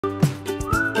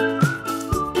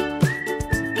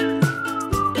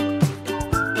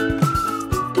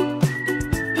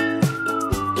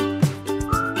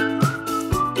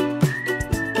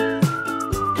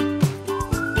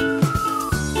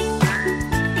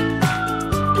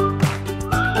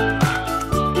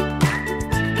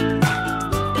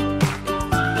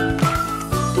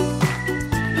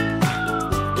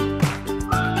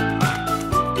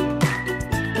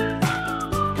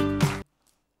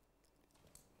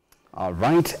All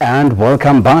right, and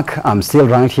welcome back. I'm still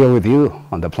right here with you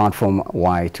on the platform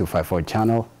Y254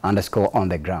 channel _ on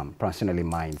the gram. Personally,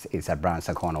 mine is at Brian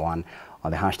Sakona1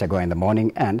 on the hashtag in the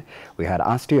morning. And we had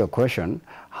asked you a question: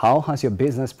 how has your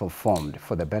business performed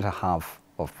for the better half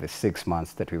of the 6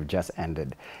 months that we've just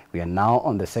ended? We are now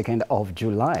on the 2nd of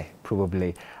July,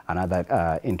 probably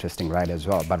another interesting ride as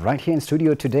well. But right here in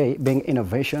studio today, being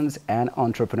Innovations and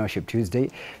Entrepreneurship Tuesday,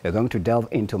 we're going to delve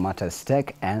into matters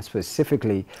tech and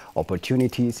specifically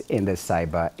opportunities in the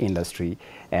cyber industry.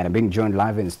 And I'm being joined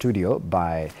live in studio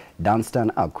by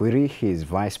Dunstan Akwiri. He's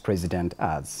Vice President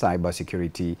at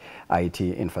Cybersecurity IT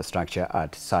Infrastructure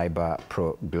at Cyber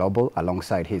Pro Global,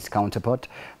 alongside his counterpart,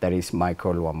 that is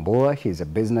Michael Wambua. He's a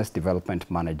Business Development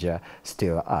Manager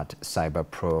still at Cyber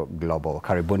Pro Global.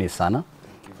 Karibuni sana.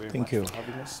 Thank you for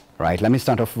having us. Right, let me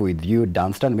start off with you,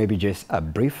 Dunstan. Maybe just a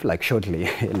brief, like shortly,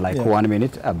 like 1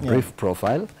 minute, a brief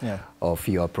profile of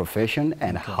your profession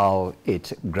and how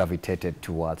it gravitated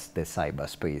towards the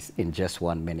cyberspace in just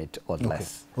 1 minute or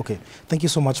less. Okay, thank you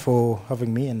so much for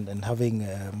having me and having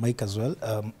Mike as well.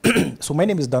 So my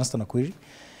name is Dunstan Akwiri,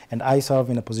 and I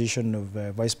serve in a position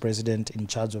of Vice President in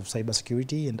charge of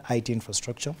cybersecurity and IT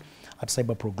infrastructure at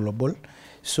Cyber Pro Global.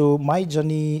 So my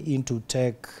journey into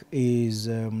tech is,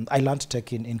 I learned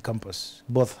tech in campus,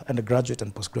 both undergraduate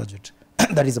and postgraduate.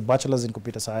 That is a bachelor's in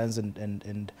computer science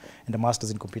and a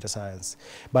master's in computer science.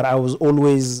 But I was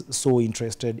always so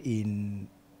interested in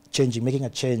making a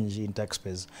change in tech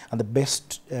space. And the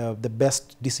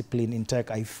best discipline in tech,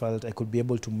 I felt I could be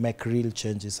able to make real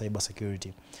change is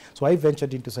cybersecurity. So I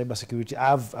ventured into cybersecurity.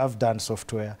 I've done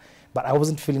software, but I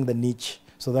wasn't feeling the niche.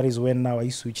 So that is when now I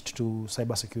switched to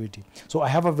cybersecurity. So I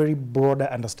have a very broader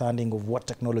understanding of what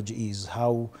technology is,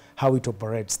 how it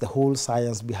operates, the whole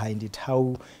science behind it,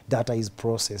 how data is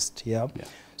processed.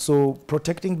 So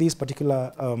protecting these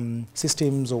particular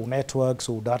systems or networks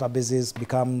or databases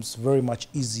becomes very much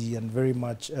easy and very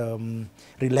much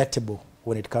relatable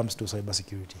when it comes to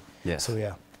cybersecurity. Yes. So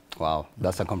yeah. Wow,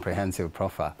 that's a comprehensive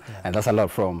profile. And that's a lot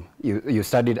from, you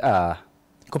studied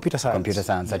computer science. Computer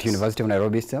science at University of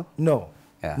Nairobi still? No.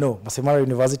 No, Masemara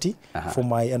University for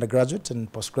my undergraduate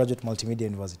and postgraduate multimedia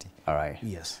university. All right.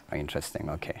 Yes.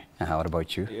 Interesting. Okay. And what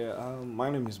about you? Yeah,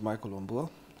 my name is Michael Wambua.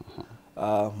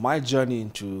 My journey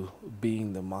into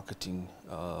being the marketing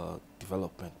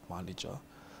development manager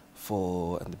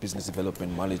and the business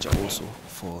development manager also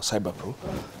for CyberPro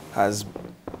has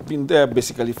been there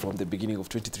basically from the beginning of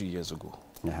 23 years ago.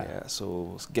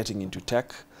 So getting into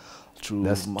tech through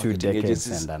that's marketing 2 decades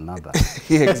agencies. And another.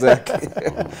 Exactly.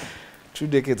 2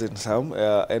 decades and some,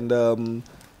 and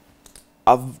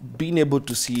I've been able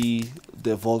to see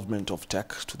the evolvement of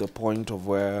tech to the point of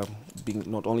where being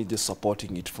not only just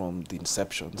supporting it from the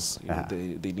inceptions, you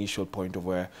know, the initial point of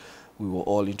where we were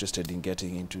all interested in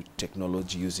getting into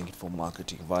technology, using it for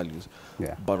marketing values,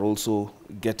 but also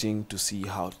getting to see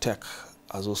how tech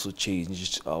has also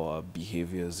changed our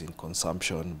behaviors in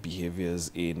consumption, behaviors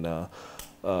in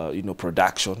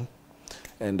production,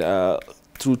 and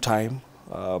through time.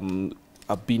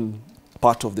 I've been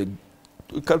part of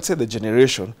we can say the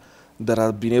generation that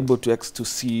have been able to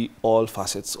see all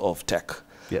facets of tech,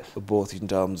 both in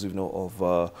terms,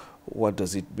 of what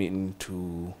does it mean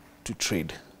to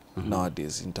trade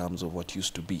nowadays in terms of what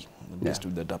used to be, based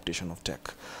with the adaptation of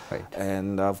tech.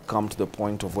 And I've come to the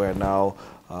point of where now,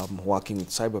 working with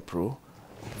CyberPro,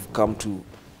 I've come to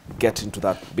get into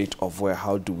that bit of where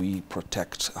how do we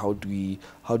protect, how do we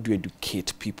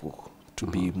educate people to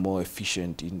be more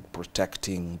efficient in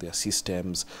protecting their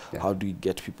systems? How do we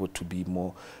get people to be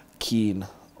more keen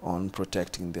on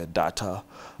protecting their data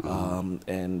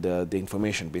and the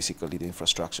information, basically the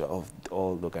infrastructure of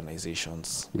all the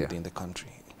organizations within the country?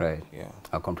 Right.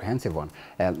 A comprehensive one.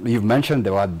 You've mentioned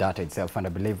the word data itself, and I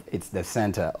believe it's the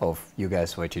center of you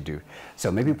guys what you do.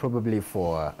 So maybe probably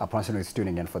for a person who's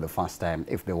tuning in for the first time,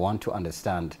 if they want to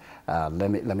understand, let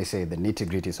me say the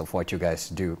nitty-gritties of what you guys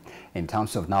do in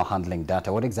terms of now handling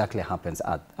data, what exactly happens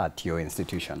at your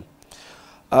institution?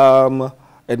 And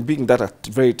being that a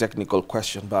very technical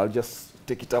question, but I'll just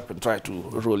take it up and try to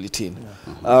roll it in.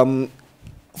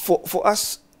 For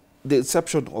us, the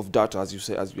inception of data, as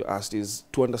you asked, is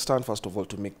to understand, first of all,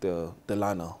 to make the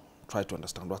learner try to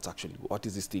understand what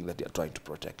is this thing that they are trying to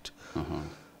protect.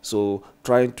 So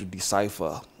trying to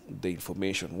decipher the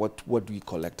information, what do we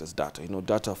collect as data?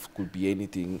 Data could be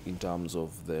anything in terms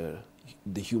of the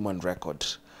human record,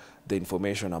 the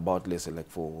information about, let's say,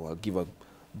 I'll give a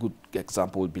good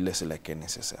example, would be, let's say, like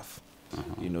NSSF.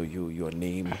 Your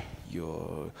name,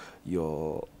 your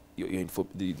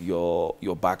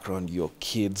background, your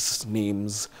kids'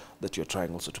 names that you're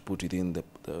trying also to put within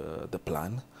the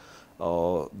plan.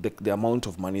 or the amount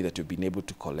of money that you've been able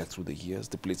to collect through the years,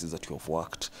 the places that you have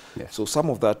worked. Yes. So some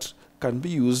of that can be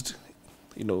used,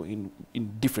 you know, in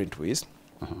different ways.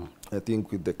 I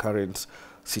think with the current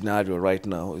scenario right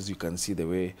now, as you can see the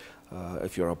way,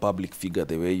 if you're a public figure,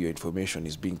 the way your information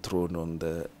is being thrown on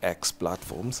the X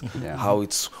platforms, how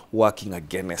it's working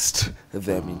against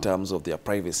them in terms of their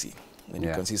privacy. And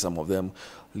you can see some of them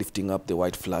lifting up the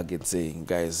white flag and saying,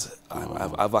 guys,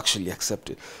 I've actually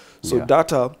accepted. So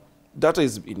data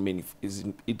is in many,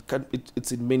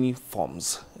 it's in many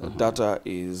forms. Data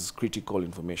is critical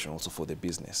information also for the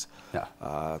business.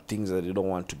 Things that they don't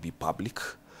want to be public,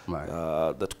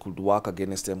 that could work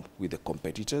against them with the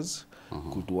competitors,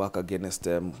 could work against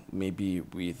them maybe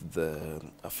with the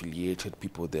affiliated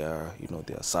people they are, you know,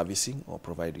 they are servicing or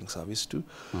providing service to.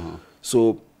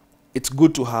 So it's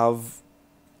good to have,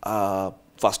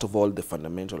 first of all, the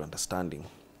fundamental understanding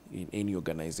in any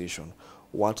organization.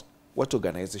 What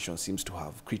organization seems to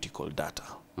have critical data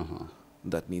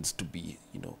that needs to be,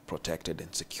 you know, protected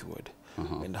and secured,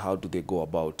 and how do they go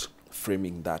about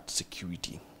framing that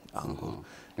security angle?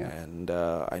 And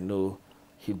I know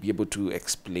he'll be able to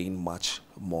explain much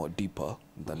more deeper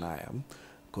than I am,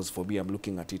 because for me, I'm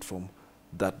looking at it from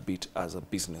that bit as a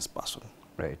business person.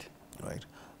 Right.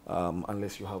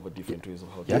 Unless you have a different ways of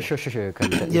how to. Yeah, sure. You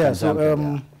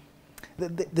can,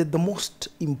 the most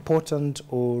important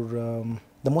or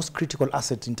the most critical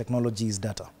asset in technology is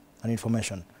data and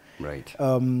information. Right.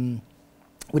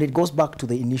 When it goes back to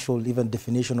the initial even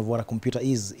definition of what a computer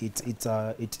is, it's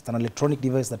an electronic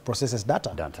device that processes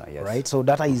data. Right? So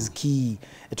data is key.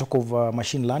 A talk of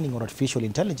machine learning or artificial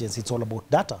intelligence, it's all about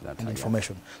data and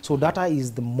information. So data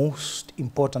is the most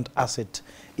important asset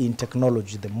in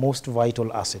technology, the most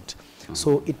vital asset.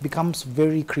 So it becomes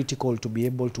very critical to be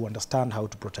able to understand how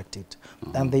to protect it.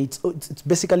 And it's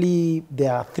basically,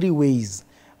 there are three ways,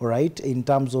 right, in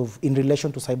terms of, in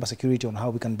relation to cybersecurity, on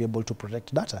how we can be able to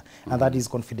protect data. And that is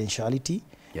confidentiality,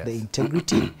 the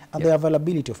integrity, and the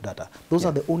availability of data. Those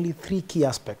are the only three key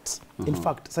aspects. In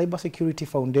fact, cybersecurity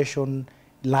foundation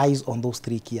lies on those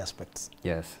three key aspects.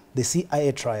 The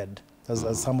CIA triad,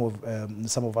 as some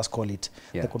of us call it,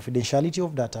 the confidentiality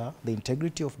of data, the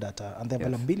integrity of data, and the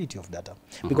availability of data.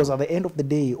 Because at the end of the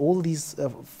day, all these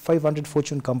 500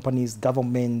 Fortune companies,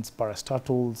 governments,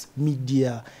 parastatals,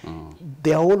 media,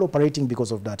 they are all operating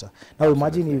because of data. Now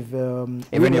imagine if...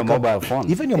 even your mobile phone.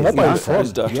 Even your mobile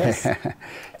phone, yes.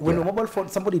 When your mobile phone,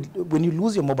 when you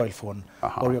lose your mobile phone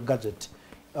or your gadget,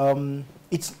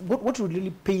 it's what would really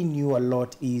pain you a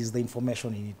lot is the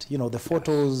information in it. You know, the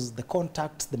photos, the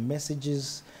contacts, the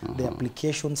messages, the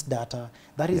applications data.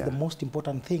 That is the most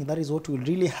important thing. That is what will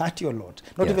really hurt you a lot.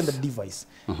 Not even the device.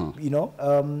 You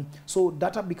know, so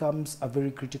data becomes a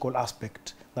very critical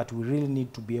aspect that we really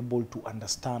need to be able to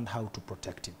understand how to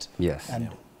protect it. And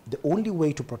the only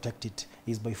way to protect it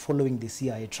is by following the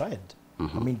CIA triad.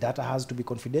 I mean, data has to be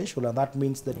confidential, and that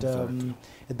means that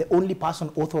the only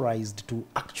person authorized to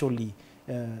actually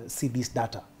see this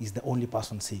data is the only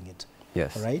person seeing it.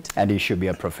 Right? And it should be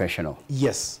a professional.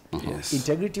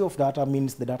 Integrity of data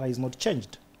means the data is not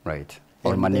changed.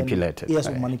 Or manipulated.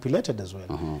 Then, or manipulated as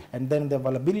well. And then the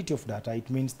availability of data, it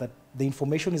means that the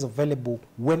information is available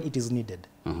when it is needed.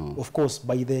 Of course,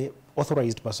 by the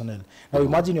authorized personnel. Now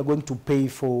imagine you're going to pay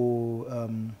for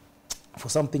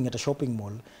something at a shopping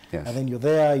mall, and then you're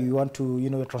there, you want to, you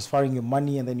know, you're transferring your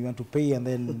money, and then you want to pay, and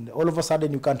then all of a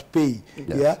sudden you can't pay,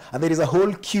 and there is a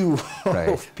whole queue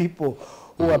of people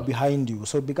who are behind you,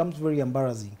 so it becomes very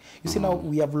embarrassing. You see, now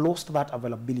we have lost that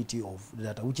availability of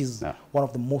data, which is one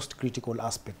of the most critical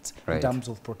aspects in terms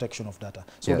of protection of data.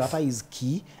 So data is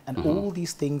key, and all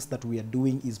these things that we are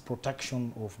doing is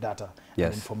protection of data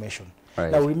and information.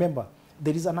 Now remember,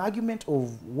 there is an argument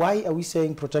of why are we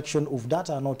saying protection of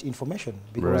data, not information?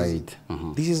 Because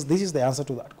this is the answer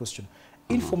to that question.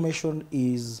 Information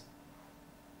is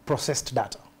processed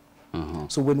data.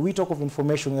 So when we talk of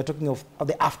information, we're talking of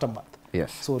the aftermath.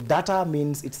 So data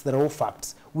means it's the raw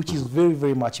facts, which is very,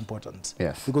 very much important.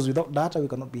 Because without data, we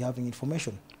cannot be having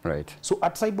information. So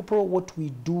at CyberPro, what we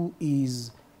do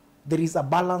is there is a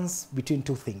balance between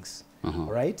two things.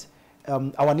 Right?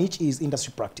 Our niche is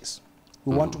industry practice.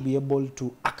 We want to be able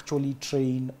to actually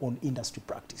train on industry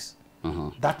practice.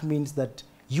 That means that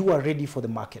you are ready for the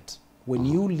market. When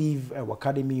you leave our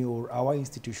academy or our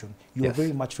institution, you are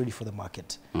very much ready for the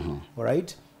market. All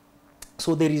right?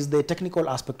 So there is the technical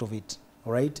aspect of it.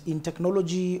 All right? In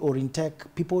technology or in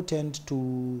tech, people tend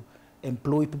to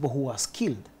employ people who are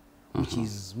skilled, which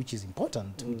is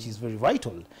important, which is very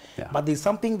vital. But there's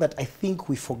something that I think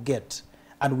we forget,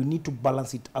 and we need to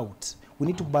balance it out. We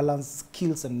need to balance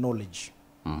skills and knowledge.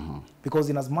 Because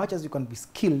in as much as you can be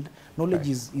skilled, knowledge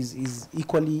is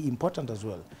equally important as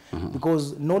well.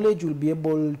 Because knowledge will be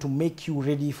able to make you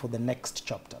ready for the next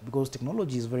chapter, because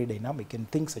technology is very dynamic and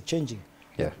things are changing.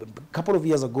 Yeah. A couple of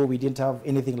years ago, we didn't have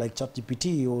anything like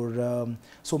ChatGPT or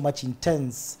so much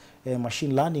intense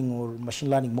machine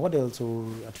learning models or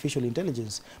artificial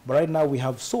intelligence. But right now we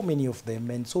have so many of them,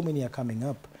 and so many are coming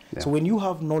up. Yeah. So when you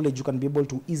have knowledge, you can be able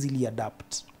to easily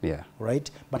adapt. Yeah.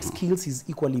 Right? But skills is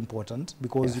equally important,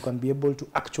 because you can be able to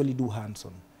actually do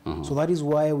hands-on. So that is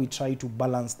why we try to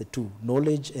balance the two,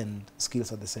 knowledge and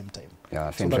skills at the same time.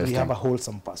 Yeah, so that we have a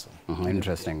wholesome person.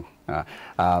 Interesting.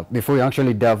 Before we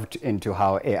actually delved into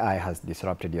how AI has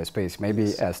disrupted your space, maybe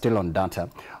still on data.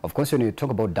 Of course, when you talk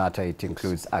about data, it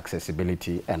includes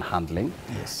accessibility and handling.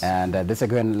 Yes. And this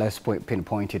again, let's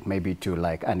pinpoint it maybe to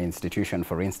like an institution,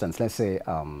 for instance. Let's say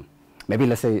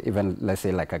let's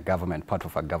say like a government, part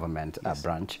of a government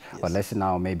branch, or let's say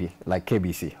now maybe like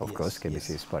KBC, of course,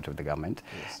 KBC is part of the government.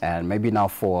 And maybe now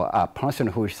for a person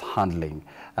who is handling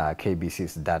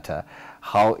KBC's data,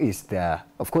 how is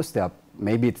of course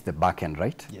maybe it's the back end,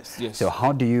 right? Yes. So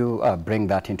how do you bring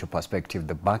that into perspective,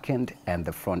 the back end and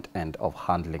the front end of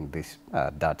handling this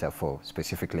data for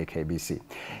specifically KBC?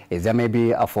 Is there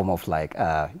maybe a form of like,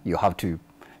 you have to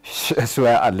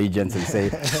swear allegiance and say,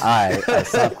 I,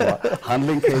 Sakwa,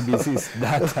 handling KBC's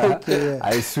data,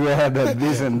 I swear that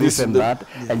this and this and that,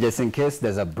 and just in case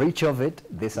there's a breach of it,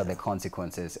 these are the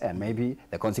consequences, and maybe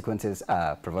the consequences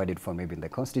are provided for maybe in the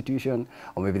Constitution,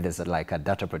 or maybe there's like a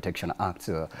Data Protection Act.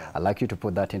 So I'd like you to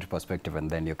put that into perspective, and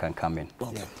then you can come in.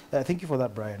 Okay. Thank you for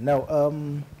that, Brian. Now,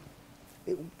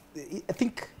 I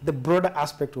think the broader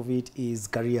aspect of it is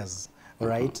careers.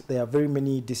 Right? There are very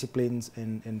many disciplines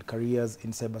and careers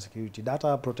in cybersecurity,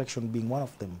 data protection being one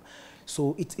of them.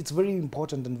 So it's very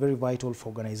important and very vital for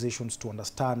organizations to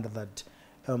understand that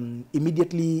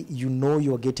immediately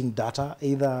you're getting data,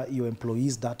 either your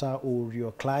employees' data or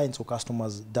your clients' or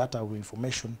customers' data or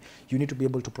information. You need to be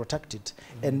able to protect it.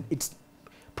 And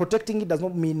protecting it does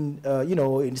not mean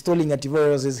installing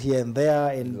antiviruses here and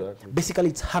there. And basically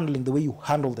it's handling the way you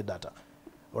handle the data.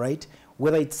 Right?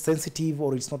 Whether it's sensitive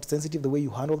or it's not sensitive, the way you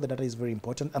handle the data is very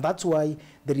important. And that's why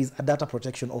there is a data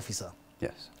protection officer.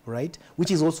 Yes. Right?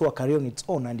 Which is also a career on its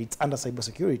own, and it's under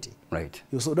cybersecurity. Right.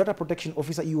 So data protection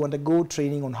officer, you undergo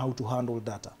training on how to handle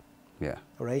data. Yeah.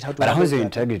 Right? But how is the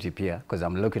integrity, Pierre? Because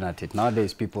I'm looking at it.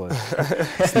 Nowadays, people,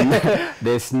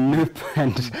 they snoop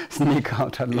and sneak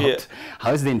out a lot. Yeah.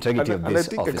 How is the integrity of this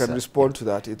officer? And I think I can respond to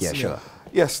that. Yeah, sure.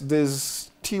 Yes, there's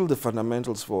still the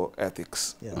fundamentals for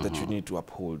ethics that you need to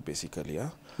uphold, basically.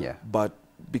 Yeah. But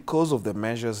because of the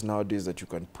measures nowadays that you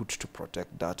can put to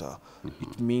protect data,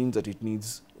 it means that it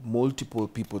needs multiple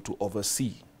people to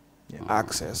oversee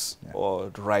access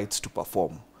or rights to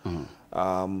perform.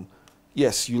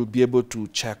 Yes, you'll be able to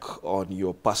check on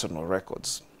your personal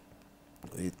records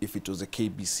if it was a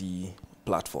KBC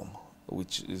platform,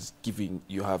 which is giving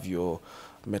you have your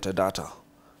metadata,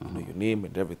 your name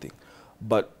and everything.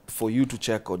 But for you to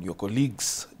check on your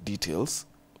colleagues' details,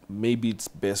 maybe it's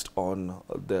based on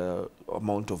the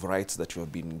amount of rights that you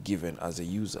have been given as a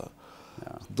user.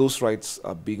 Yeah. Those rights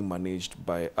are being managed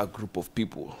by a group of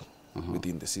people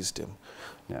within the system.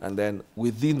 Yeah. And then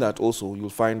within that also, you'll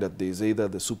find that there's either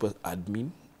the super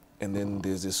admin, and then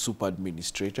there's a super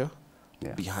administrator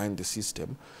behind the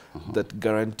system that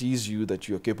guarantees you that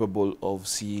you're capable of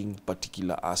seeing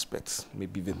particular aspects.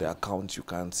 Maybe with the accounts you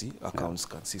can't see. Accounts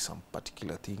can see some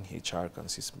particular thing. HR can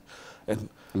see some, and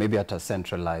maybe at a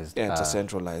centralized. Yeah, it's a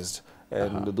centralized.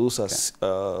 And those are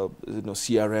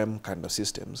CRM kind of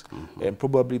systems. And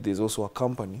probably there's also a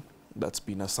company that's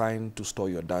been assigned to store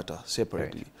your data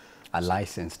separately. Right. A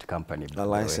licensed company. A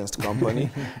licensed company.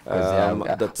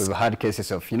 We've had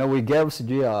cases of, we gave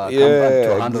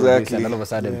to handle this, and all of a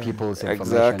sudden people's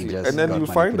information just and then you'll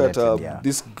find that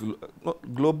these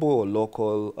global or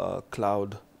local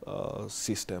cloud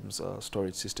systems,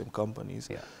 storage system companies,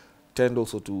 tend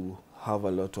also to have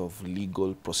a lot of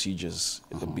legal procedures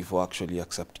before actually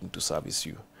accepting to service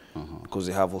you. Because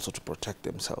they have also to protect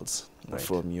themselves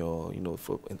from your,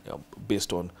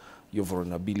 based on your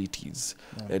vulnerabilities.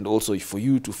 And also for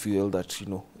you to feel that,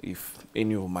 if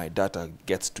any of my data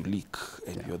gets to leak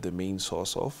and you're the main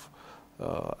source of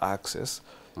access,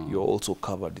 you're also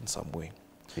covered in some way.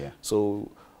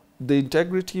 So the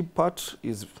integrity part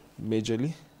is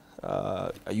majorly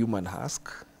a human ask,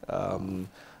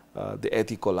 the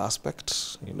ethical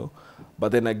aspect,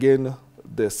 but then again,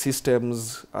 the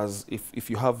systems, as if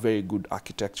you have very good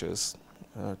architectures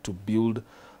to build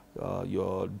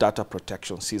your data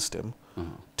protection system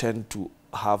tend to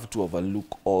have to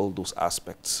overlook all those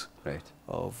aspects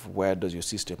of where does your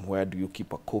system, where do you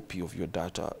keep a copy of your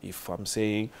data. If I'm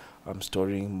saying I'm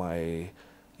storing my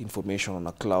information on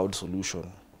a cloud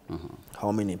solution,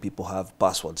 how many people have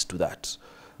passwords to that?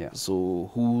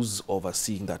 So who's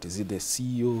overseeing that? Is it the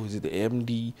CEO? Is it the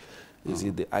MD? Is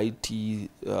it the IT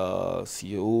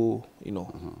CEO? You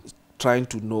know, trying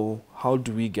to know how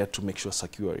do we get to make sure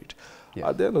secure it.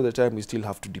 At the end of the time, we still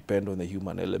have to depend on the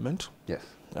human element.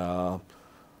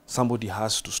 Somebody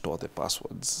has to store the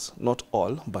passwords. Not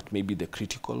all, but maybe the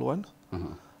critical one.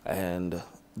 And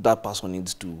that person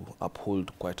needs to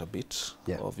uphold quite a bit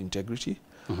of integrity.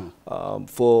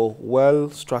 For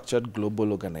well-structured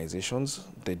global organizations,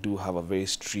 they do have a very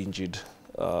stringent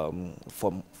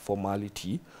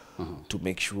formality to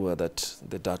make sure that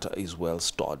the data is well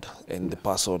stored and the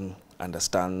person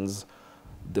understands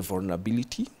the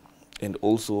vulnerability, and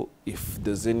also if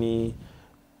there's any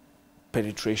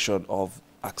penetration of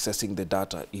accessing the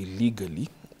data illegally,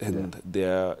 and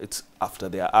it's after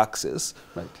their access,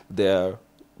 they're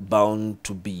bound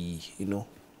to be, you know,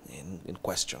 in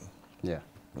question.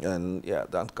 And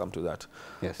don't come to that.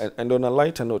 And on a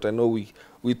lighter note, I know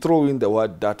we throw in the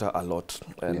word data a lot,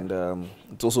 and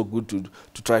it's also good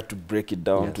to try to break it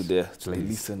down to the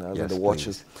listeners and the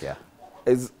watchers.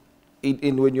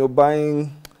 When you're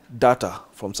buying data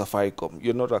from Safaricom,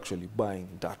 you're not actually buying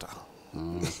data.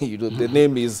 You know, the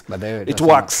name is, but it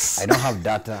works. I don't have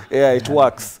data. It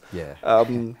works.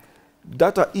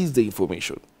 Data is the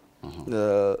information.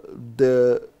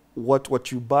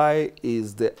 What you buy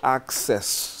is the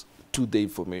access to the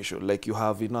information, like you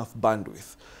have enough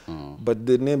bandwidth. But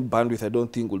the name bandwidth I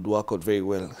don't think would work out very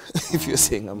well if you're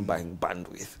saying I'm buying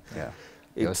bandwidth.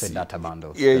 You say data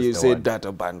bundles. You say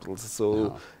data bundles.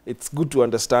 So it's good to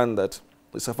understand that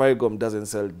Safaricom doesn't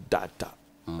sell data.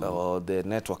 Or the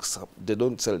networks, they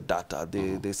don't sell data.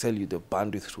 They sell you the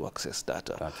bandwidth to access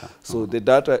data. So the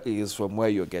data is from where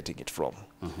you're getting it from.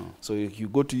 So if you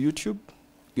go to YouTube,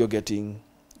 you're getting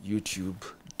YouTube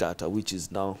data, which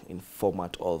is now in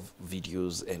format of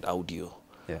videos and audio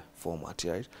format,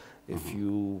 right? If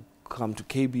you come to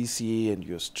KBC and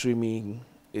you're streaming,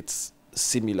 it's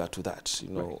similar to that. You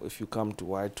know, if you come to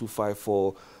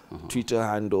Y254 Twitter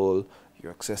handle,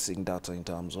 you're accessing data in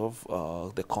terms of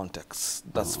the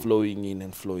context that's flowing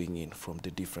in from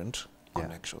the different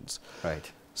connections.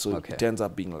 So it ends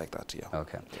up being like that,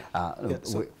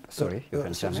 Sorry,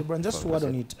 Brian, just to add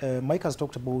on it, Mike has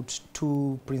talked about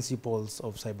two principles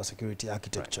of cybersecurity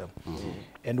architecture,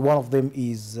 and one of them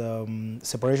is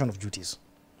separation of duties,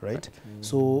 right?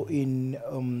 So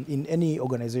in any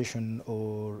organization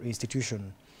or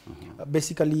institution,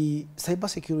 basically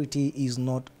cybersecurity is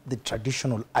not the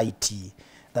traditional IT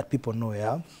that people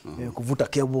know, kuvuta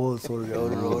cables or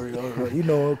you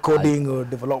know, coding or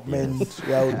development.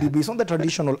 It's not the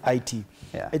traditional IT.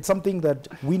 It's something that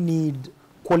we need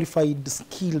qualified,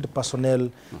 skilled personnel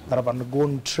that have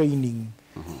undergone training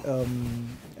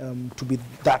to be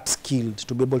that skilled,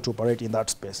 to be able to operate in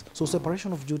that space. So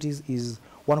separation of duties is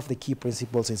one of the key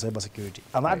principles in cybersecurity.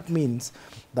 And that means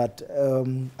that,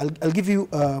 I'll give you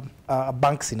a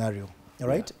bank scenario, all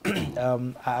right?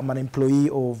 I'm an employee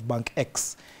of Bank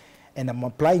X, and I'm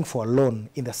applying for a loan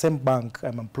in the same bank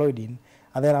I'm employed in,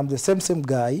 and then I'm the same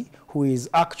guy who is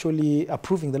actually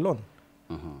approving the loan.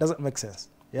 Does that make sense?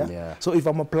 So if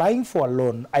I'm applying for a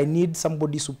loan, I need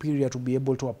somebody superior to be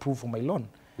able to approve for my loan.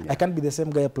 I can't be the same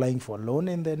guy applying for a loan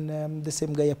and then the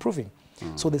same guy approving.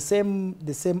 So the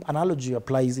same analogy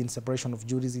applies in separation of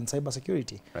duties in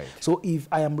cybersecurity. So if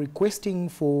I am requesting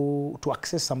to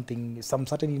access something, some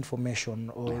certain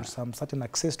information or some certain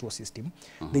access to a system,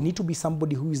 they need to be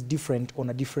somebody who is different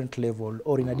on a different level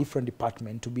or in a different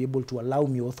department to be able to allow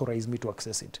me, authorize me to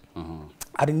access it.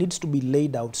 And it needs to be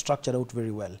laid out, structured out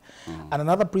very well. And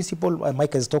another principle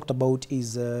Mike has talked about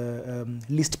is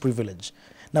least privilege.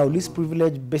 Now, least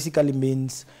privilege basically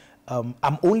means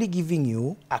I'm only giving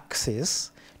you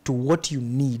access to what you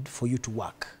need for you to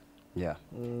work.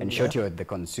 In short, you're the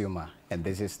consumer, and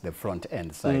this is the front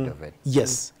end side of it.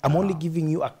 Yes, I'm only giving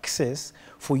you access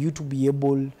for you to be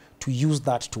able to use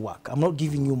that to work. I'm not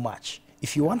giving you much.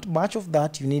 If you want much of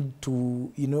that, you need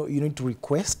to, you need to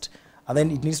request, and then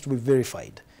it needs to be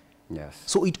verified.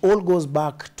 So it all goes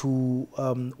back to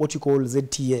what you call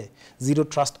ZTA, Zero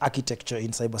Trust Architecture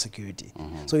in cybersecurity.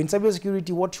 So in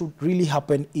cybersecurity, what should really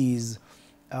happen is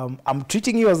I'm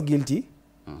treating you as guilty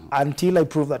until I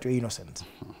prove that you're innocent.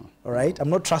 All right, I'm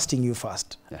not trusting you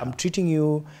first. I'm treating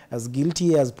you as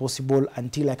guilty as possible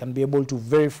until I can be able to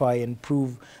verify and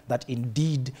prove that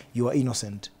indeed you are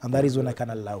innocent, and that is when I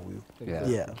can allow you.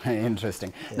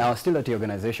 Interesting. Now, still at your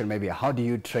organization, maybe how do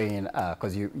you train?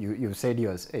 Because you said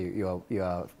you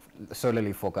are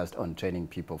solely focused on training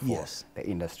people for the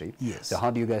industry. So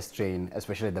how do you guys train,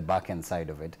 especially the back end side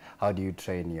of it? How do you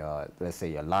train your, let's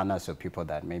say, your learners or people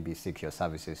that maybe seek your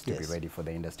services to be ready for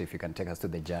the industry? If you can take us to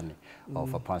the journey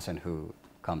of a person who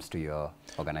comes to your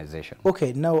organization.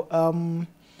 Okay, now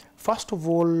first of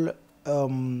all,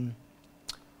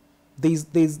 there's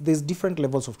different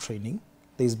levels of training.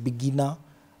 There's beginner,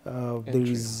 there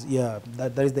is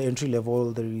that is the entry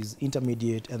level, there is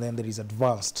intermediate, and then there is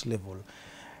advanced level.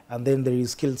 And then there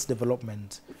is skills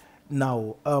development.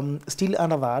 Now, still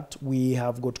under that, we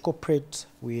have got corporate,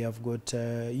 we have got,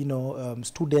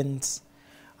 students,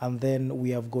 and then we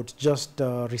have got just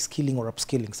reskilling or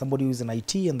upskilling. Somebody who is in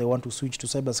IT and they want to switch to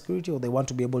cybersecurity, or they want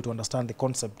to be able to understand the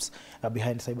concepts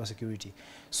behind cybersecurity.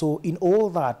 So in all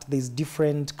that, there's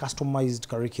different customized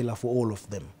curricula for all of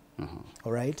them.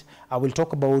 All right. I will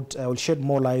shed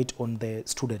more light on the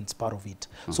students part of it.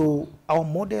 So our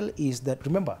model is that,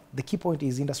 remember, the key point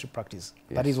is industry practice.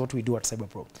 That is what we do at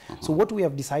CyberPro. So what we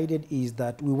have decided is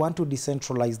that we want to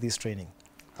decentralize this training.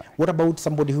 What about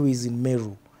somebody who is in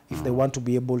Meru, if they want to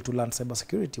be able to learn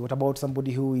cybersecurity? What about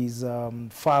somebody who is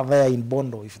far there in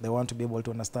Bondo, if they want to be able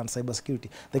to understand cybersecurity?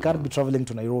 They can't be traveling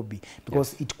to Nairobi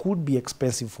because it could be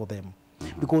expensive for them.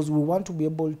 Because we want to be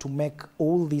able to make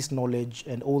all this knowledge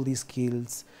and all these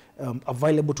skills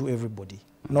available to everybody,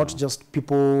 not just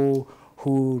people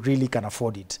who really can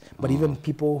afford it, but even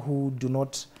people who do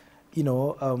not,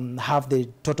 have the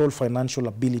total financial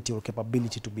ability or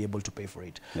capability to be able to pay for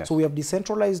it. So we have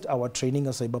decentralized our training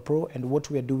as CyberPro, and what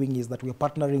we are doing is that we are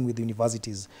partnering with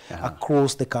universities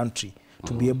across the country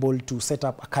to be able to set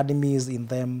up academies in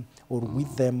them or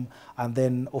with them, and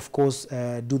then of course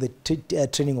do the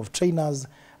training of trainers,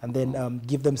 and then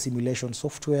give them simulation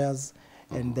softwares,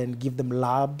 and then give them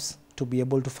labs to be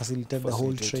able to facilitate the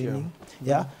whole training.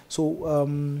 So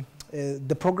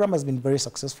the program has been very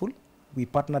successful. We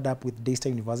partnered up with Daystar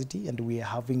University, and we are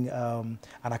having an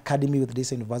academy with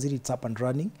Daystar University. It's up and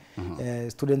running.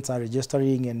 Students are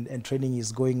registering, and training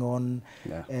is going on.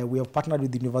 We have partnered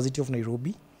with the University of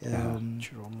Nairobi.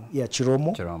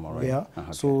 Chiromo. Right.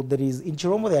 So there is, in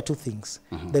Chiromo, there are two things.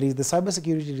 There is the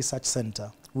Cybersecurity Research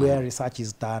Center, where research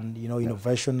is done,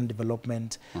 innovation and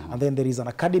development. And then there is an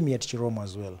academy at Chiromo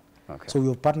as well. So we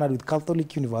have partnered with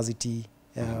Catholic University.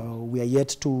 We are yet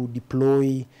to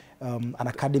deploy an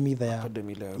academy there.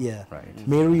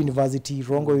 Meru University,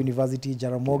 Rongo University,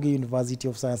 Jaramogi University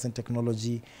of Science and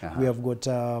Technology. We have got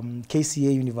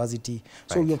KCA University.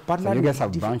 So we have partnered. So you guys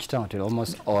have branched out in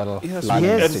almost all learning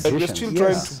institutions. And we're still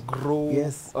trying to grow.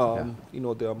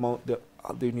 The amount the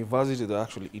universities that are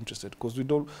actually interested, because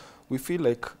we feel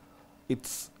like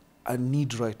it's a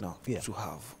need right now to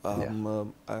have.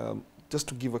 Just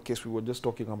to give a case, we were just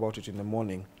talking about it in the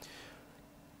morning.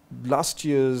 Last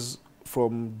year's,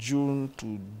 from June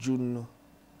 2020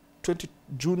 to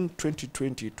June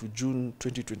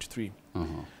 2023,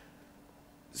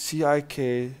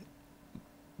 CIK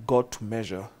got to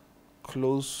measure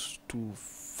close to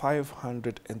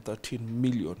 513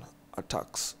 million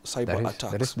attacks, cyber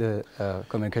attacks. That is the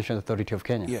Communications Authority of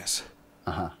Kenya? Yes,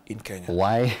 in Kenya.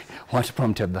 Why? What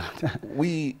prompted that?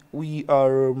 we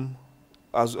are,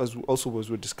 as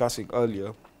we're discussing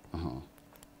earlier,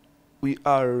 we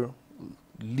are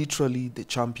literally the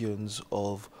champions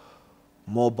of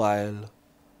mobile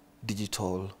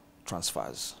digital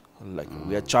transfers. Like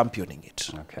we are championing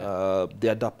it. The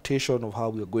adaptation of how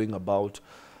we are going about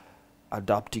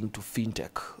adapting to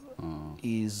fintech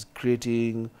is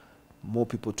creating more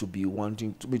people to be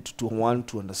wanting to want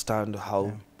to understand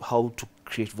how to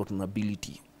create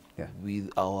vulnerability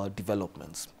with our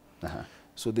developments.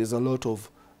 So there's a lot of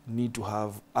need to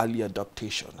have early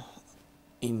adaptation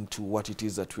into what it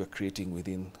is that we are creating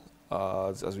within,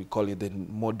 as we call it, the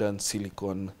modern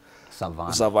silicon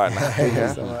savannah.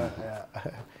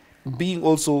 Being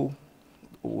also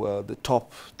the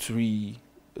top 3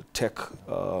 tech,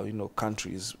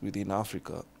 countries within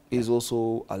Africa is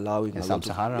also allowing a lot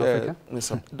of Africa?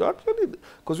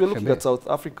 Because we're looking at South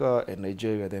Africa and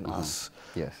Nigeria, then us.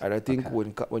 And I think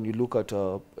when you look at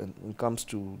when it comes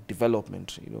to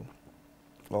development,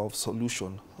 of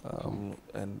solution,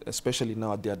 and especially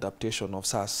now the adaptation of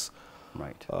SaaS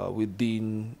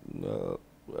within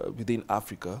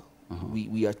Africa,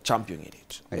 we are championing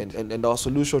it, and our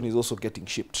solution is also getting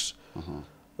shipped.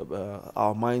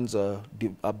 Our minds are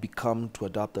become to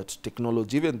adapt that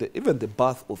technology. Even the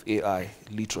birth of AI,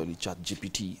 literally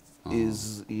ChatGPT,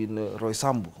 is in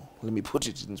Roysambu. Let me put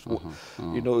it in.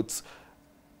 You know,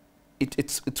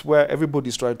 it's where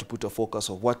everybody's trying to put a focus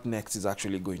of what next is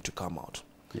actually going to come out.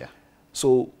 Yeah.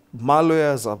 So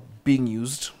malwares are being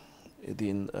used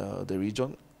in the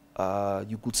region.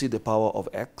 You could see the power of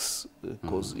X,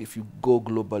 because if you go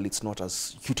global, it's not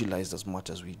as utilized as much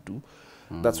as we do.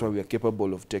 That's why we are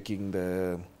capable of taking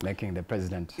making the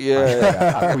president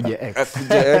Akuja X.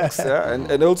 X, yeah,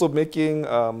 and also making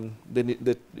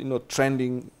the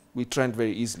trending. We trend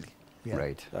very easily. Yeah.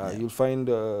 Right. You'll find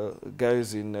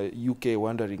guys in UK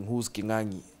wondering who's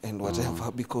Kingangi and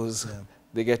whatever, because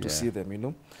they get to see them, you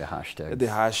know. The hashtags. The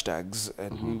hashtags,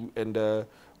 and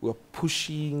we're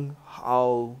pushing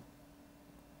how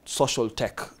social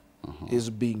tech is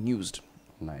being used.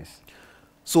 Nice.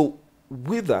 So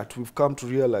with that, we've come to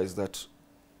realize that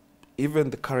even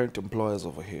the current employers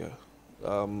over here,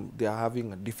 they are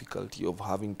having a difficulty of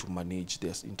having to manage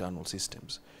their internal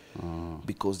systems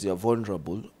because they are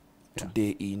vulnerable to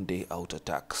day in, day out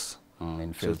attacks.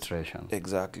 Infiltration. So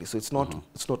exactly. So it's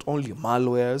not only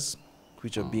malwares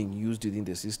which are being used within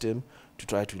the system to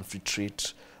try to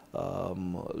infiltrate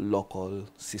local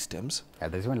systems. Yeah,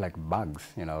 there's even like bugs,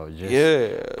 you know,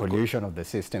 just pollution of the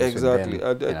systems. Exactly.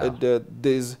 Them,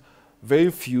 there's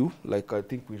very few, like I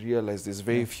think we realize there's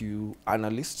very few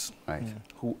analysts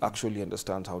who actually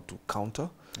understand how to counter.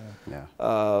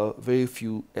 Very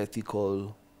few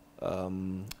ethical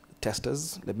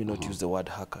testers. Let me not use the word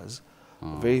hackers.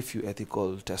 Very few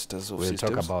ethical testers of systems.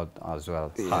 We'll talk about as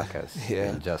well hackers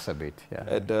in just a bit.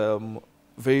 And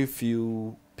very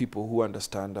few people who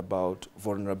understand about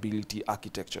vulnerability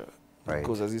architecture.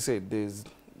 Because as you said, there's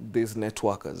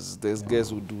networkers, there's guys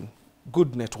who do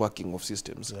good networking of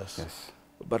systems.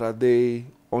 But are they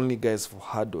only guys for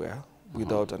hardware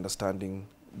without understanding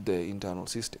the internal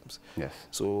systems?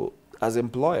 So as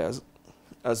employers,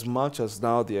 as much as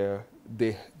now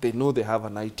they know they have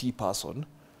an IT person,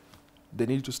 they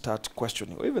need to start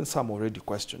questioning, or even some already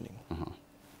questioning.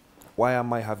 Why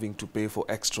am I having to pay for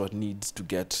extra needs to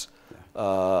get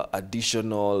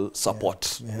additional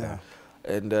support?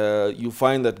 And you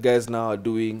find that guys now are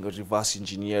doing reverse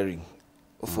engineering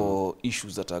for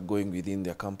issues that are going within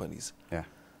their companies.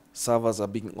 Servers are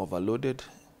being overloaded.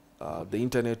 The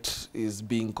internet is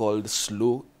being called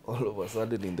slow all of a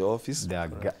sudden in the office.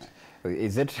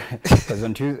 Is it? Because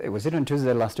was it on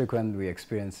Tuesday last week when we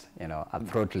experienced, you know, a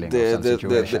throttling of some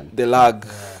situation? The lag,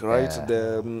 right?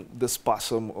 The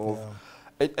spasm of,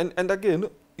 and again,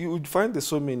 you would find there's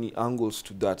so many angles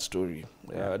to that story.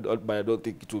 But I don't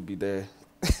think it will be the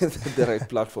right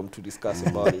platform to discuss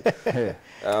about it.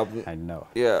 I know.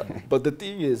 Yeah, but the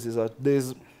thing is that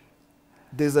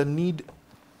there's a need,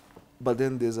 but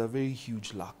then there's a very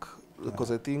huge lack.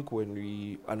 Because I think when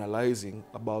we analyzing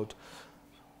about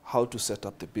how to set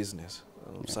up the business,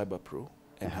 CyberPro,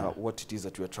 and what it is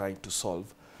that we are trying to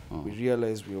solve, we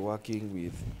realize we're working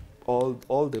with,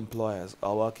 all the employers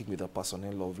are working with a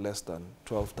personnel of less than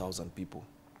 12,000 people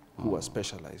who are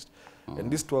specialized. And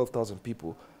these 12,000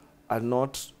 people are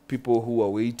not people who are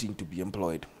waiting to be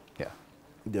employed.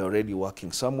 They're already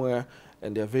working somewhere,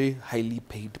 and they're very highly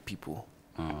paid people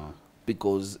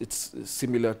because it's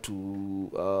similar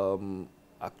to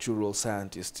actuarial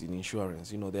scientists in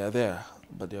insurance. You know, they are there,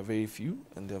 but they are very few,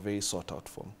 and they're very sought out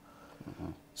from.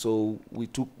 So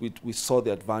we saw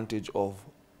the advantage of,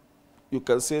 you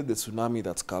can say the tsunami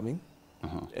that's coming,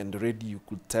 and already you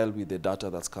could tell with the data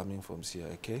that's coming from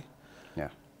CIK,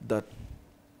 that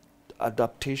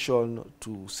adaptation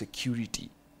to security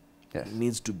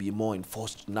needs to be more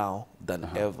enforced now than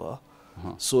ever,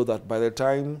 so that by the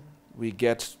time we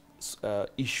get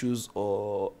issues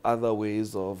or other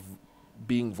ways of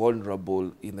being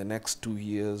vulnerable in the next 2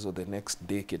 years or the next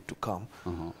decade to come,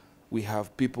 we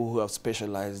have people who have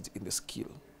specialized in the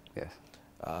skill.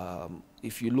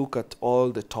 If you look at all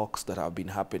the talks that have been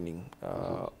happening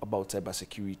about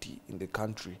cybersecurity in the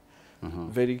country,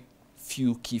 very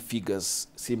few key figures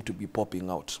seem to be popping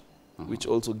out, which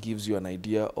also gives you an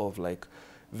idea of like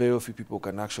very few people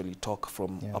can actually talk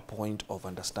from a point of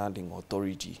understanding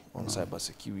authority on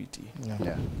cybersecurity,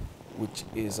 which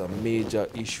is a major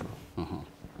issue.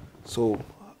 So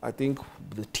I think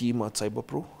the team at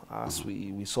CyberPro, as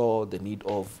we saw the need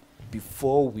of,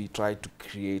 before we try to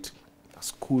create a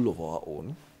school of our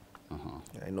own,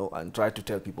 you know, and try to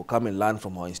tell people, come and learn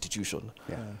from our institution.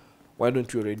 Why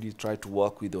don't you already try to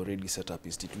work with already set up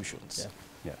institutions?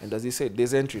 And as you said,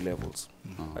 there's entry levels,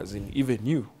 as in even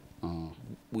you,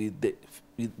 with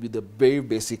the very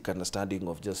basic understanding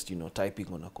of just, you know, typing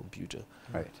on a computer.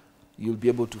 You'll be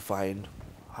able to find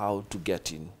how to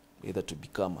get in, either to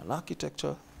become an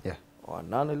architecture or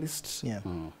an analyst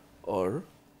or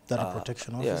Data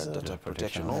protection officer. Yeah, data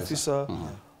protection officer,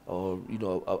 or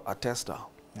a tester,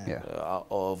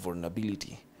 or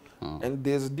vulnerability. And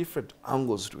there's different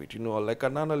angles to it. Like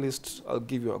an analyst, I'll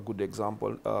give you a good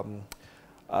example.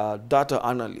 A data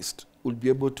analyst will be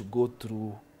able to go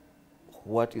through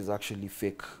what is actually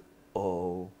fake,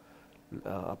 or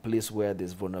a place where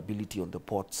there's vulnerability on the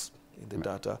ports in the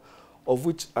data, of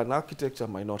which an architecture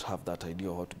might not have that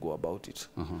idea how to go about it.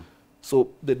 So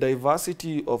the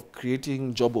diversity of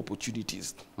creating job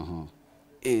opportunities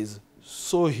is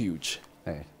so huge,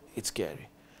 it's scary.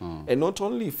 And not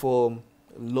only for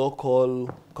local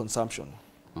consumption.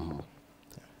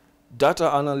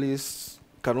 Data analysts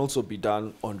can also be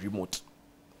done on remote.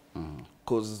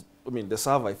 Because, the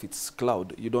server, if it's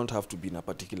cloud, you don't have to be in a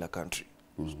particular country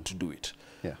to do it.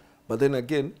 But then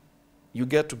again, you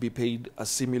get to be paid as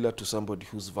similar to somebody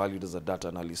who's valued as a data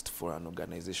analyst for an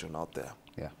organization out there.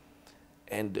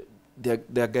 And there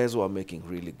are guys who are making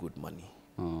really good money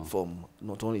from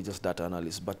not only just data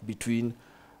analysts, but between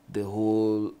the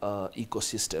whole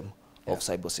ecosystem of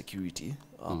cybersecurity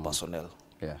personnel.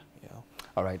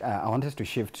 All right, I want us to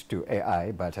shift to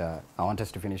AI, but I want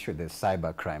us to finish with the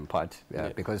cybercrime part,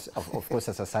 because of course,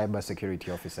 as a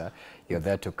cybersecurity officer, you're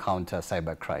there to counter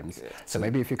cybercrimes. So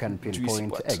maybe if you can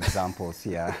pinpoint examples,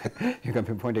 you can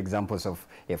pinpoint examples of,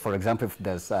 for example, if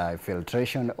there's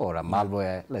filtration or a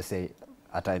malware, let's say,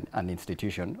 at an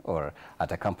institution or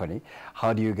at a company,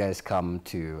 how do you guys come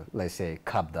to, let's say,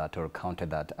 curb that or counter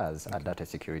that as a data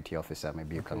security officer?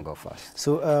 Maybe you can go first.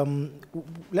 So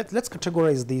let's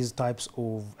categorize these types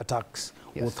of attacks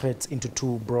or threats into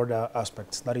two broader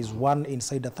aspects. That is, one,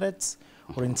 insider threats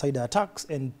or insider attacks,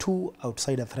 and two,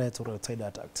 outsider threats or outsider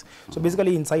attacks. So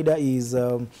basically, insider is,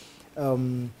 I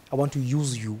want to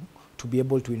use you to be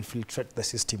able to infiltrate the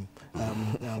system,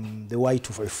 the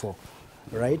Y254.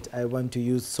 Right, I want to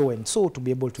use so and so to be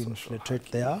able to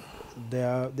infiltrate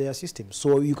their system.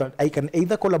 So I can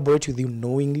either collaborate with you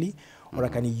knowingly, or I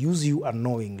can use you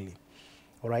unknowingly.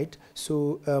 All right.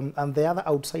 So and the other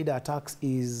outsider attacks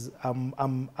is I'm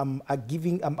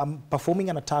performing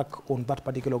an attack on that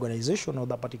particular organization or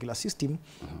that particular system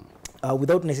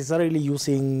without necessarily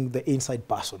using the inside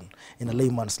person in a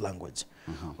layman's language.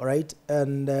 All right.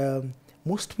 And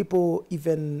most people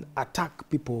even attack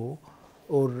people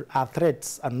or are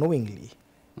threats unknowingly.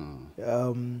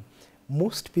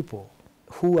 Most people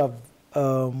who have,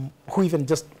 who even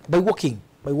just by walking,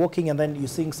 and then you're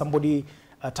seeing somebody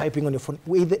typing on your phone,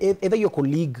 either your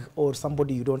colleague or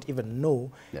somebody you don't even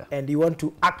know, and you want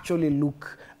to actually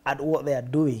look at what they are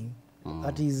doing,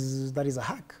 that is a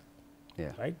hack,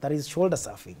 right? That is shoulder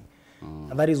surfing.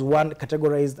 And that is one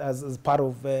categorized as part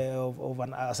of a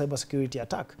cybersecurity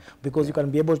attack, because you can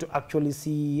be able to actually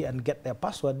see and get their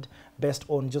password based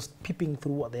on just peeping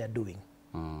through what they are doing.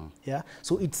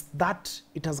 So it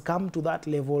has come to that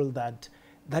level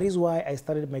that is why I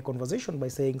started my conversation by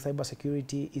saying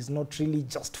cybersecurity is not really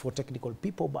just for technical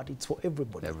people, but it's for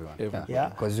everybody. Everyone.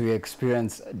 Because we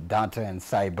experience data and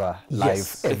cyber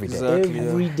life every day.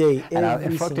 Every day. And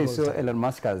in fact, I saw Elon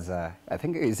Musk has, I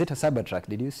think, is it a Cybertruck?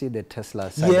 Did you see the Tesla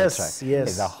Cybertruck? Yes.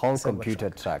 It's a whole computer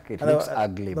truck. It looks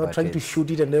ugly, but trying to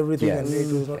shoot it and everything, and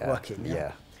it was not working.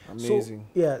 Amazing.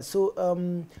 So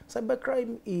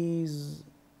cybercrime is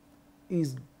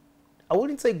I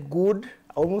wouldn't say good.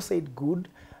 I almost said good,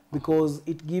 because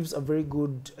it gives a very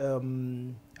good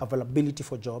availability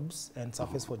for jobs and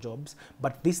surface for jobs.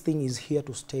 But this thing is here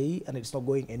to stay, and it's not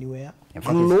going anywhere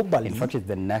globally. In fact, it's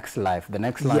the next life. The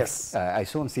next life. I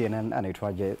saw on CNN, and it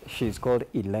was she's called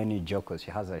Eleni Jokos.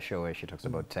 She has a show where she talks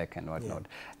about tech and whatnot.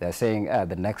 They're saying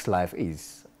the next life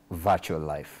is virtual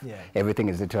life. Everything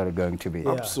is literally going to be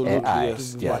absolutely AI.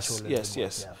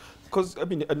 Yes. Because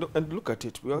and look at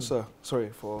it. We also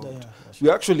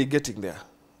we're actually getting there.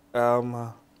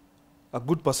 A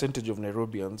good percentage of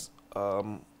Nairobians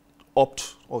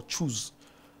opt or choose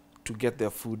to get their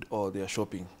food or their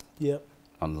shopping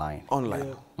online.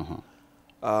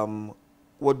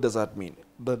 What does that mean?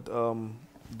 That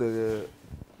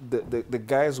the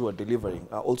guys who are delivering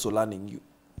are also learning you.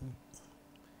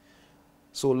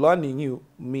 So learning you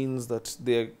means that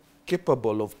they're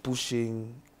capable of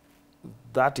pushing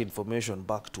that information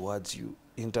back towards you,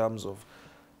 in terms of,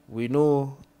 we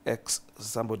know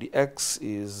somebody X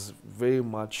is very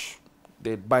much,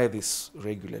 they buy this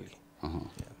regularly.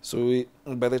 So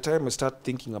by the time I start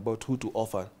thinking about who to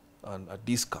offer a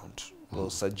discount or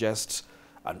suggest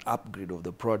an upgrade of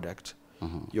the product,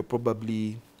 you're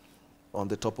probably on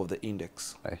the top of the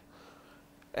index.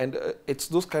 And it's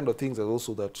those kind of things that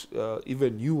also that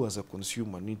even you as a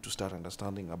consumer need to start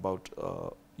understanding about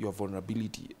your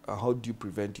vulnerability. How do you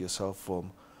prevent yourself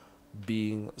from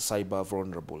being cyber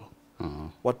vulnerable?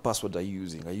 What password are you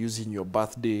using? Are you using your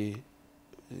birthday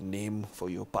name for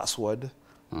your password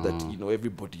that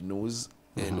everybody knows?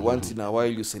 And once in a while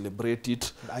you celebrate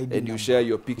it and you share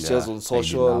your pictures on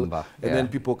social, and then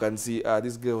people can see,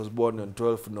 this girl was born on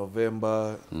 12th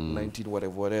November 19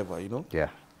 whatever, Yeah.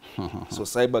 So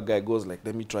cyber guy goes like,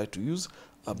 let me try to use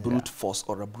a brute force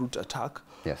or a brute attack.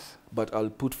 Yes. But I'll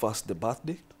put first the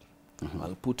birthday.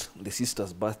 I'll put the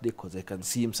sister's birthday because I can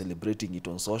see him celebrating it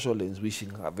on social and wishing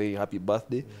her a very happy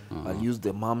birthday. I'll use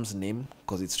the mom's name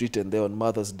because it's written there on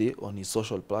Mother's Day on his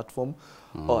social platform.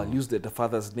 Or I'll use the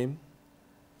father's name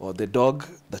or the dog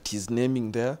that he's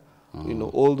naming there.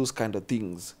 All those kind of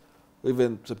things.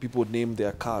 Even so people name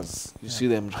their cars. You see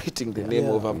them writing the name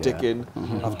of I've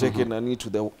taken Annie to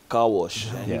the car wash.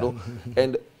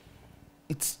 And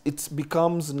it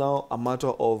becomes now a matter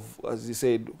of, as you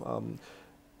said,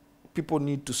 people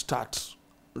need to start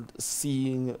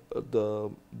seeing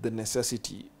the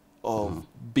necessity of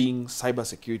being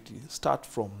cybersecurity. Start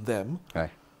from them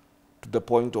to the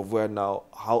point of where now,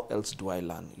 how else do I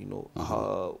learn?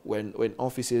 When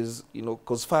offices,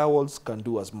 because firewalls can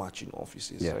do as much in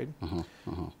offices, right?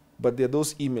 But there are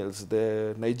those emails,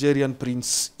 the Nigerian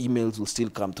prince emails will still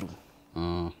come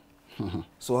through.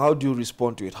 So how do you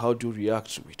respond to it? How do you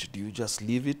react to it? Do you just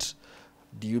leave it?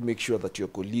 Do you make sure that your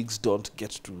colleagues don't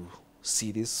get to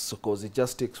see this? Because it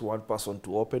just takes one person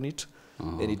to open it,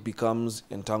 and it becomes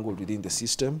entangled within the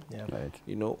system. Yeah.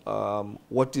 Right.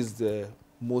 What is the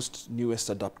most newest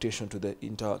adaptation to the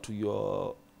to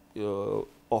your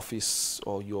office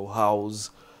or your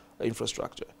house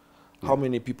infrastructure? How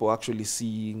many people actually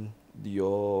seeing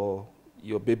your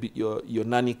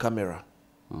nanny camera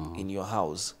in your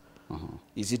house?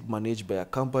 Is it managed by a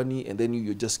company and then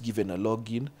you're just given a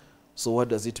login? So what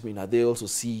does it mean? Are they also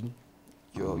seeing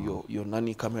your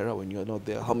nanny camera when you're not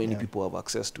there? How many people have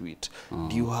access to it?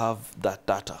 Do you have that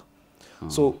data?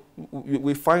 So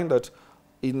we find that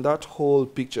in that whole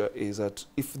picture is that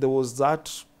if there was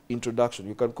that introduction,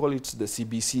 you can call it the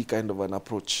CBC kind of an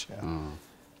approach.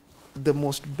 The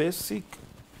most basic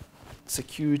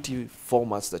security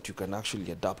formats that you can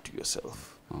actually adapt to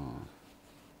yourself.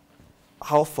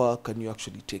 How far can you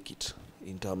actually take it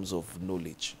in terms of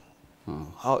knowledge?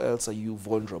 How else are you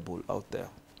vulnerable out there?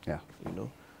 Yeah.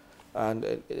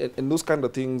 And those kind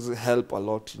of things help a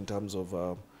lot in terms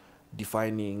of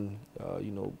defining,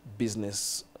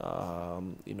 business,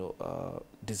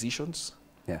 decisions.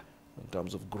 Yeah. In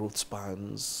terms of growth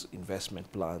spans,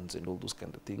 investment plans, and all those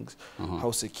kind of things.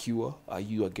 How secure are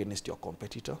you against your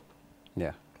competitor?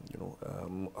 Yeah.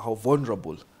 How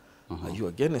vulnerable are you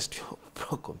against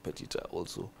your competitor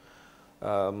also?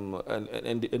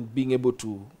 And being able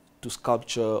to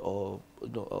sculpture or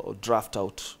draft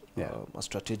out a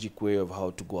strategic way of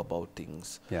how to go about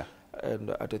things. Yeah.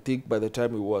 And I think by the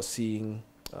time we were seeing,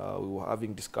 we were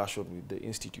having discussion with the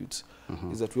institutes,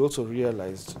 is that we also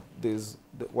realized there's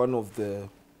one of the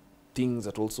things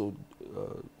that also,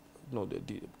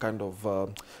 the kind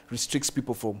of restricts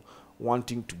people from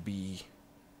wanting to be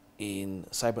in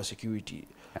cybersecurity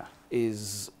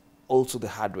is also the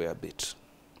hardware bit.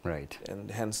 Right. And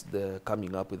hence the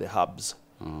coming up with the hubs,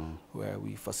 where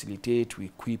we facilitate, we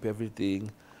equip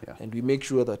everything, and we make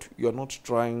sure that you're not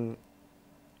trying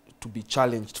to be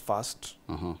challenged first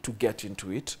to get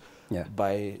into it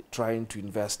by trying to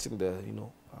invest in the,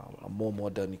 a more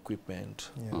modern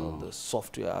equipment, the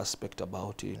software aspect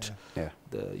about it,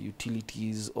 the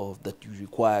utilities that you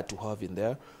require to have in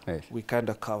there. Right. We kind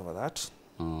of cover that.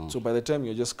 So by the time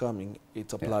you're just coming,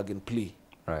 it's a plug and play.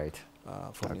 Right.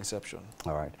 From inception.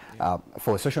 All right.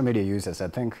 For social media users, I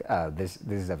think this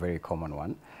is a very common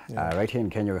one. Right here in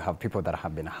Kenya, we have people that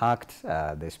have been hacked.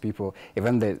 There's people,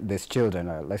 even there's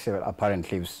children. Let's say a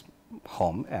parent lives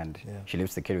home and she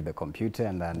leaves the kid with the computer,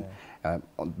 and then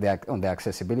on the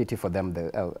accessibility for them,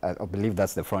 I believe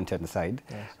that's the front end side.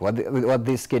 What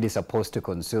this kid is supposed to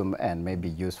consume and maybe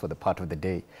use for the part of the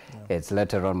day, it's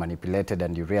later on manipulated,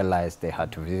 and you realize they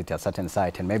had to visit a certain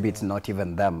site, and maybe it's not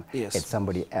even them, it's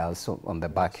somebody else on the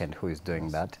back end who is doing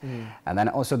that. And then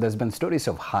also there's been stories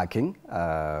of hacking.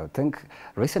 I think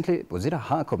recently, was it a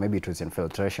hack or maybe it was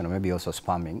infiltration or maybe also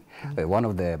spamming? One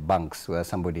of the banks where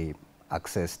somebody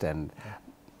accessed and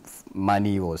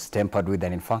money was tampered with,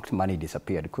 and in fact money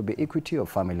disappeared. It could be Equity or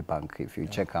Family Bank. If you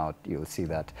check out, you'll see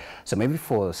that. So maybe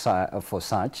for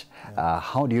such,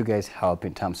 how do you guys help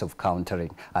in terms of countering?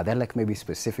 Are there like maybe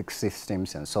specific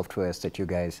systems and softwares that you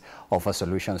guys offer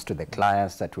solutions to the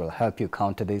clients that will help you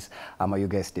counter this? Or you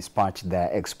guys dispatch their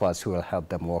experts who will help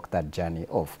them walk that journey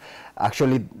of,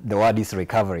 actually the word is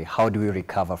recovery. How do we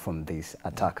recover from this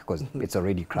attack? Because it's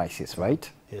already crisis, right?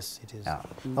 Yes, it is. Yeah.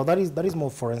 Now that is more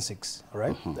forensics, all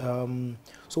right?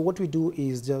 So what we do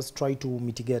is just try to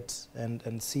mitigate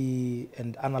and see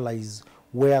and analyze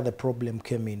where the problem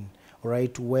came in, all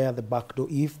right? Where the backdoor,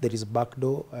 if there is a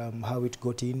backdoor, how it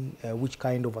got in, which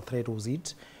kind of a threat was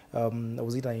it?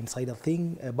 Was it an insider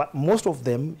thing? But most of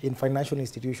them in financial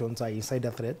institutions are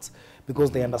insider threats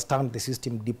because they understand the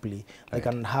system deeply. They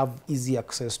can have easy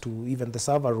access to even the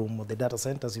server room or the data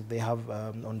centers if they have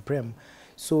on-prem.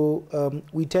 So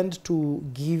we tend to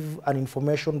give an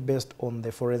information based on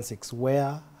the forensics,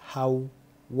 where, how,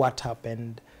 what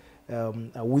happened,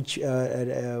 which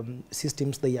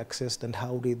systems they accessed and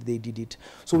how they did it.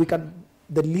 So we can,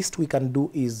 the least we can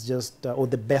do is just, or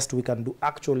the best we can do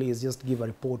actually is just give a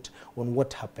report on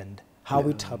what happened, how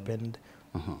it happened,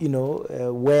 you know,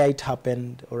 where it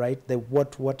happened, all right, the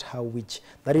what, how, which.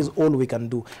 That is all we can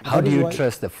do. How do you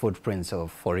trace the footprints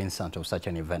of, for instance, of such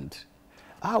an event?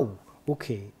 How?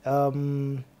 Okay.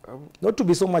 Not to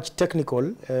be so much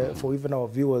technical for even our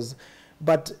viewers,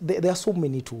 but there are so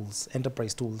many tools,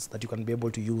 enterprise tools, that you can be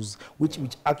able to use, which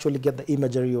actually get the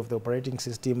imagery of the operating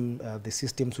system, the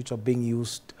systems which are being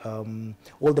used,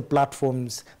 all the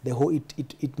platforms, the whole,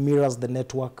 it mirrors the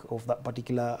network of that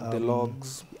particular... the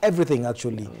logs. Everything,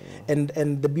 actually.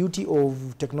 And the beauty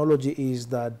of technology is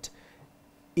that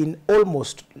in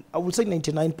almost, I would say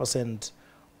 99%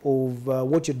 of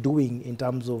what you're doing in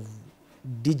terms of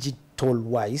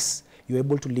digital-wise, you're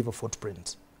able to leave a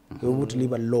footprint. You're able to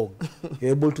leave a log.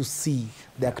 You're able to see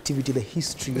the activity, the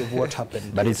history of what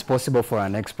happened. But it's possible for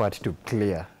an expert to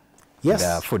clear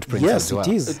the footprints as well.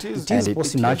 Yes, it is. It is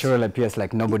it naturally appears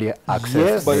like nobody accessed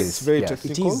Yes. But this. it's very Yes.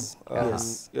 technical. It is.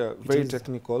 Yes. Yeah, very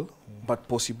technical, but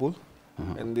possible.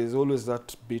 And there's always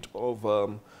that bit of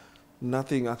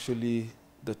nothing actually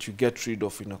that you get rid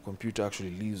of in a computer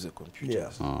actually leaves the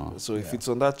computer. So if it's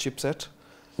on that chipset,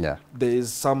 there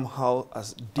is somehow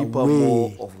as deeper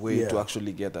more of way to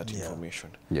actually get that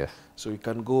information. Yes. So you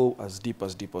can go as deep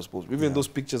as possible. Even those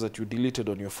pictures that you deleted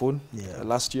on your phone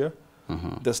last year,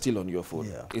 they're still on your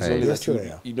phone. It's only that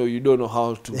you don't know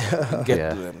how to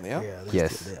get to them.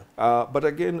 Yes. But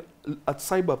again, at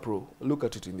CyberPro, look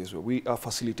at it in this way: we are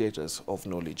facilitators of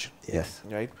knowledge. Yes.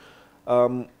 Right.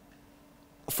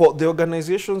 For the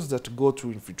organizations that go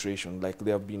through infiltration, like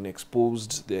they have been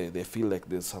exposed, they feel like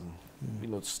there's some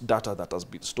data that has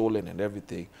been stolen and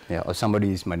everything. Yeah, or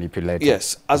somebody is manipulating.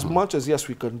 Yes, as much as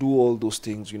we can do all those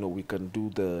things, we can do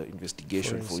the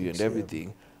investigation for you and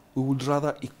everything. We would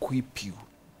rather equip you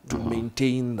to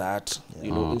maintain that,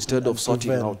 instead of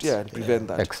sorting out, and prevent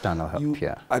that. External help,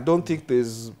 I don't think there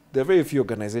are very few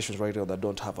organizations right now that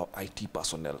don't have IT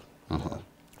personnel.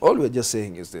 All we're just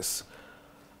saying is this: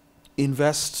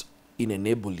 invest in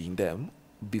enabling them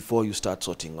before you start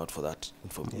sorting out for that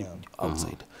information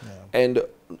outside. And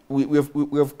we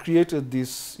have created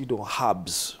these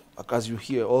hubs, as you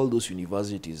hear, all those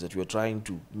universities that we are trying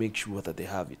to make sure that they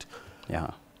have it.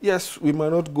 Yes, we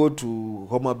might not go to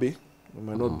Homa Bay, we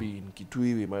might not be in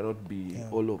Kitui, we might not be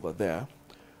all over there,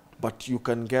 but you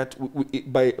can get,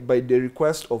 by the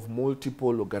request of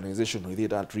multiple organizations within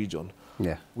that region,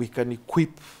 we can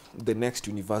equip the next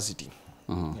university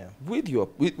with your,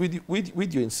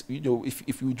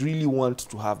 if you really want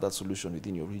to have that solution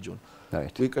within your region,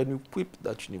 we can equip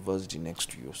that university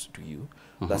next to you.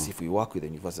 That's if we work with the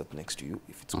university next to you,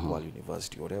 if it's a Kuala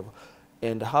University or whatever,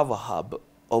 and have a hub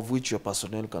of which your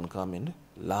personnel can come and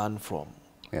learn from.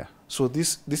 So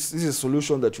this is a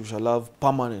solution that you shall have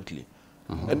permanently.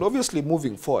 And obviously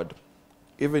moving forward,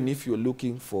 even if you're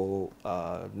looking for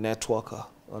a networker,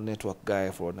 a network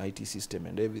guy for an IT system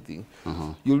and everything,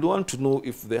 you'll want to know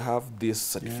if they have this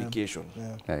certification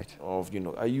of,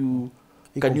 are you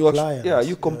compliant? Are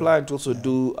you compliant to also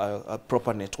do a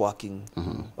proper networking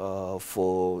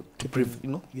for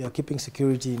keeping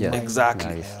security in mind.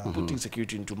 Exactly, putting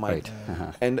security into mind,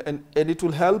 and it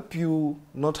will help you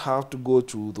not have to go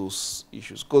through those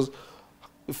issues, because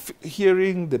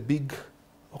hearing the big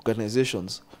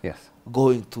organizations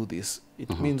going through this,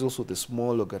 it means also the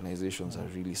small organizations are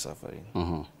really suffering.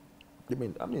 I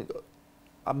mean,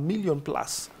 1 million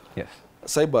plus.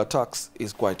 Cyber attacks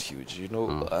is quite huge,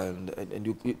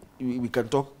 and we can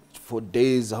talk for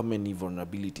days how many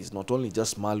vulnerabilities, not only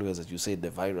just malwares, as you said, the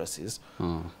viruses.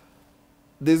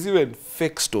 There's even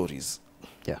fake stories,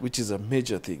 which is a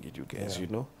major thing, you guys,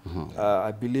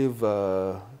 I believe,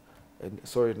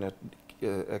 sorry,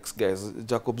 ex-guys,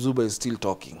 Jacob Zuma is still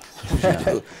talking.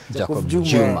 Jacob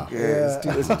Zuma.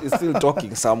 Is still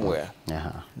talking somewhere.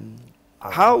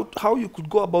 How you could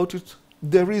go about it?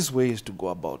 There is ways to go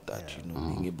about that,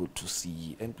 being able to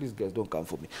see. And please, guys, don't come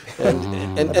for me.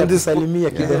 And this, there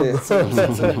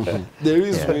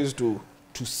is ways to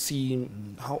to see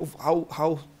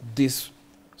how these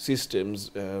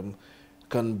systems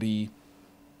can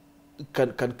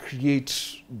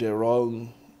create the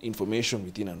wrong information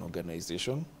within an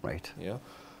organization. Right. Yeah,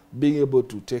 being able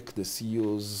to take the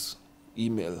CEO's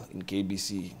email in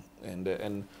KBC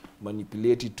and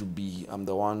manipulate it to be, I'm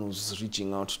the one who's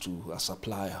reaching out to a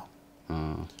supplier.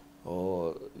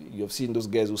 Or you've seen those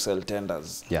guys who sell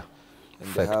tenders. Yeah.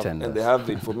 And they have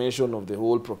the information of the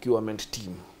whole procurement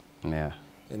team. Yeah.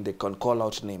 And they can call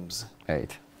out names.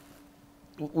 Right.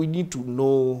 We need to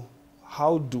know,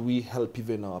 how do we help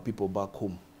even our people back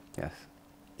home? Yes.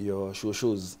 Your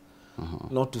shows.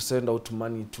 Not to send out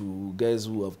money to guys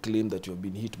who have claimed that you have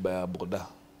been hit by a border.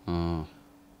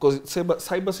 Because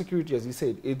cyber security, as you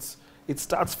said, it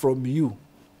starts from you.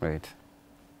 Right.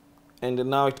 And then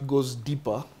now it goes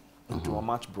deeper into a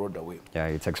much broader way. Yeah,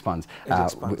 it expands. It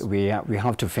expands. We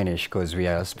have to finish because we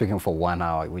are speaking for 1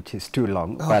 hour, which is too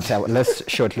long. But let's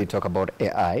shortly talk about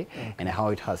AI and how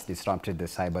it has disrupted the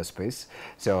cyberspace.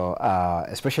 So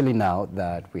especially now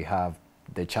that we have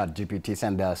the chat GPTs,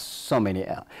 and there are so many.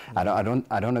 I don't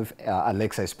know if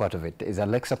Alexa is part of it. Is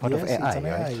Alexa part of AI? It's an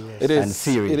right? AI, yes. It is. And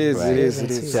Siri, it is. right? It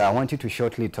is. So I want you to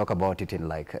shortly talk about it in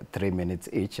like 3 minutes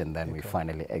each, and then we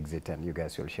finally exit, and you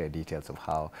guys will share details of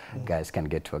how guys can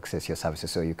get to access your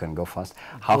services. So you can go first.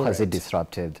 How has it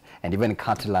disrupted and even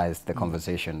catalyzed the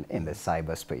conversation in the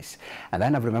cyberspace? And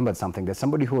then I've remembered something. There's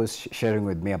somebody who was sharing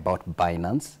with me about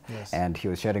Binance, and he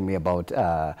was sharing me about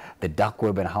the dark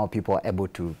web and how people are able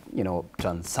to,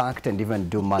 transact and even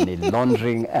do money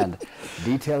laundering, and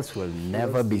details will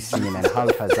never be seen, and how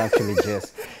it has actually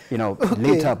just,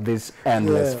 lit up this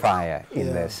endless fire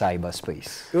in the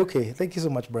cyberspace. Okay, thank you so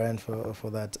much, Brian, for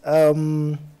that.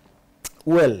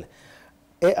 Well,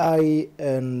 AI,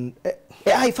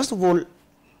 first of all,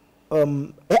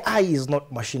 AI is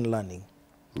not machine learning,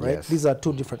 right? Yes. These are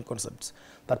two different concepts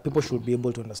that people should be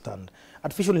able to understand.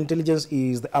 Artificial intelligence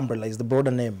is the umbrella, is the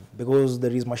broader name, because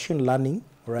there is machine learning,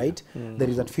 right? There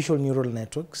is artificial neural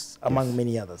networks, among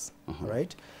many others,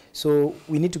 right? So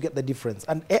we need to get the difference.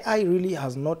 And AI really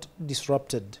has not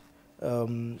disrupted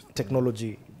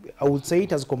technology. I would say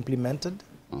it has complemented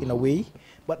in a way,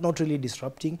 but not really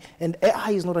disrupting. And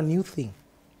AI is not a new thing.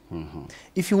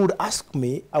 If you would ask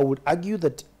me, I would argue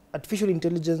that artificial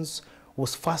intelligence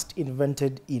was first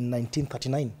invented in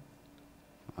 1939.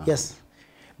 Yes,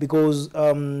 because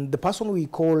the person we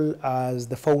call as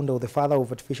the founder or the father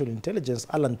of artificial intelligence,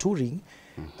 Alan Turing,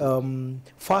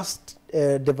 first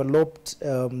developed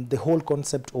the whole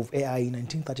concept of AI in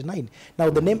 1939. Now,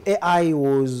 the name AI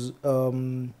was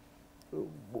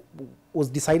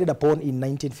decided upon in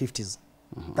 1950s.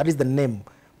 That is the name,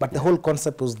 but the whole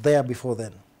concept was there before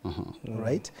then.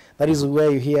 Right? That is where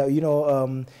you hear,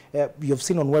 you've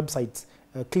seen on websites,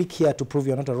 click here to prove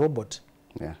you're not a robot.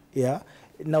 Yeah.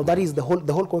 Now that is the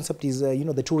whole concept is,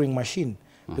 the Turing machine,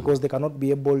 because they cannot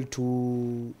be able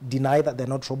to deny that they're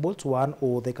not robots, one,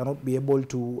 or they cannot be able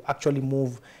to actually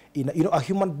move in, a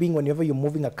human being, whenever you're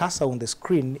moving a cursor on the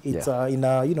screen, it's in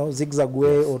a, zigzag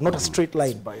way, or not a straight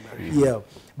line. Yeah.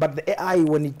 But the AI,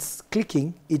 when it's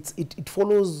clicking, it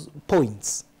follows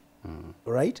points.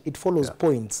 Right? It follows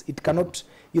points. It cannot,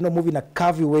 move in a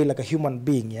curvy way like a human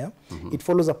being, It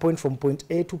follows a point from point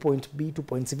A to point B to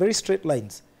point C, very straight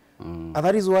lines. And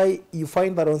that is why you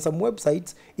find that on some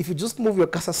websites, if you just move your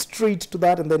cursor straight to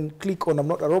that and then click on I'm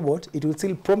not a robot, it will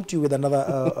still prompt you with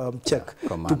another check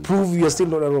to prove you're still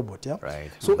not a robot, Right.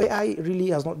 So AI really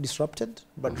has not disrupted,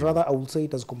 but rather I would say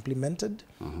it has complemented.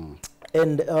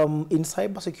 And in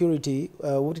cybersecurity,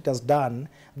 what it has done,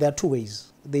 there are two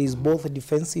ways. There is both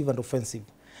defensive and offensive.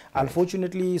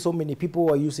 Unfortunately, so many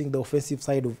people are using the offensive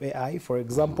side of AI. For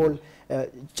example,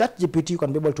 ChatGPT, you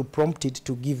can be able to prompt it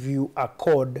to give you a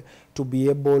code to be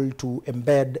able to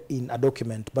embed in a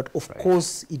document. But of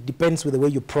course, it depends with the way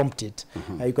you prompt it.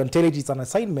 You can tell it it's an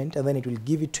assignment, and then it will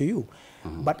give it to you.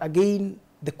 But again,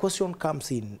 the question comes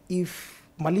in, if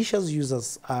malicious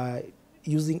users are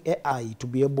using AI to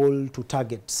be able to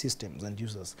target systems and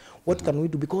users, what can we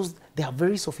do? Because they are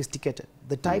very sophisticated.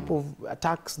 The type of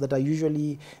attacks that are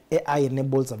usually AI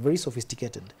enabled are very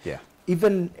sophisticated.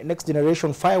 Even next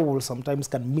generation firewalls sometimes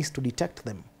can miss to detect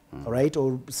them, right?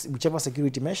 Or whichever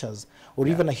security measures, or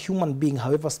even a human being,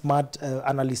 however smart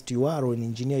analyst you are or an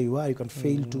engineer you are, you can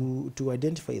fail to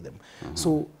identify them.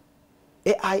 So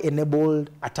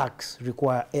AI-enabled attacks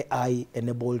require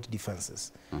AI-enabled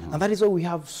defenses. And that is why we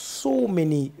have so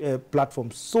many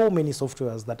platforms, so many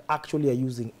softwares that actually are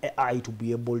using AI to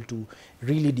be able to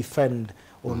really defend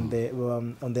on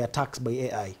the attacks by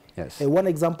AI. Yes. One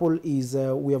example is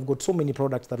we have got so many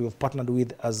products that we have partnered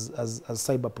with as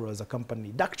CyberPro as a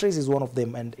company. Darktrace is one of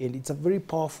them, and it's a very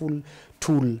powerful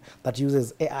tool that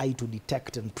uses AI to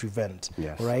detect and prevent,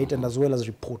 right? And as well as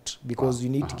report, because you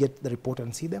need to get the report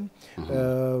and see them.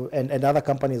 And other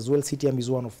companies as well, CTM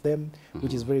is one of them,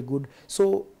 which is very good.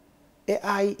 So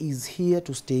AI is here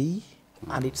to stay,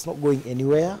 and it's not going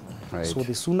anywhere. Right. So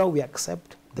the sooner we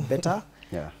accept, the better.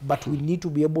 But we need to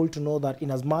be able to know that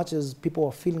in as much as people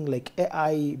are feeling like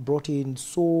AI brought in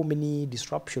so many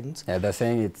disruptions. Yeah, they're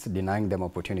saying it's denying them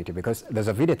opportunity, because there's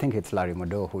a video, I think it's Larry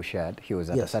Modo who shared, he was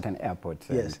at a certain airport,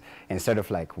 and instead of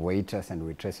like waiters and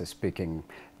waitresses picking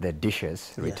the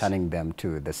dishes, returning them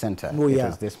to the center, it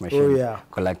was this machine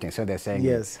collecting. So they're saying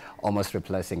it's almost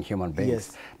replacing human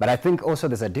beings. But I think also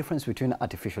there's a difference between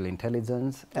artificial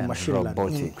intelligence and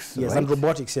robotics. Yes, and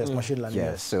robotics, machine learning.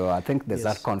 Yes, so I think there's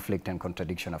that conflict and contradiction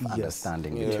of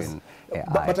understanding between AI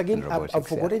but again, and robotics. I've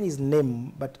forgotten his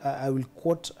name, but I will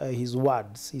quote his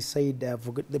words. He said, I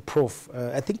forget the prof,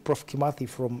 I think Prof. Kimathi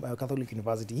from Catholic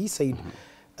University, he said,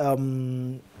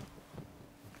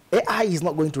 AI is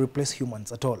not going to replace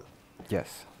humans at all.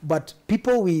 Yes. But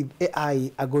people with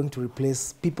AI are going to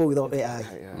replace people without AI.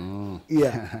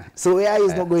 So AI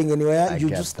is not going anywhere. You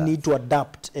just need to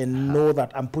adapt and know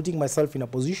that I'm putting myself in a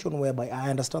position whereby I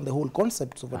understand the whole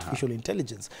concept of artificial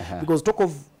intelligence. Because talk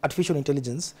of artificial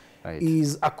intelligence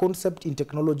is a concept in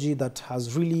technology that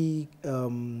has really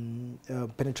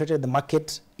penetrated the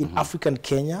market in African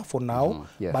Kenya for now.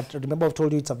 But remember, I've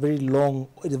told you it's a very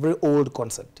old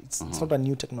concept. It's not a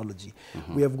new technology.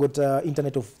 We have got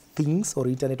Internet of Things or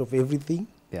Internet of Everything.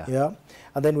 And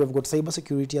then we've got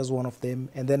cybersecurity as one of them.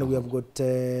 And then we have got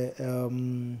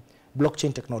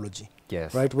blockchain technology.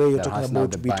 Right, where you're talking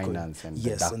about Bitcoin. Binance and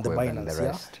the Binance and the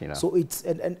rest. You know. So it's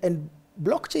and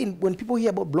blockchain, when people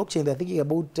hear about blockchain, they're thinking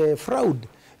about fraud.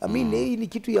 I mean, ni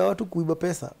kitu ya watu kuiba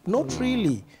pesa. Not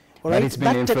really. But it's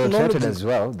been infiltrated as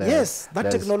well. Yes, that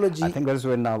technology. I think that's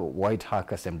when now white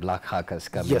hackers and black hackers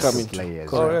come into play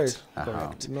as well.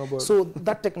 Correct. So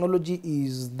that technology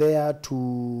is there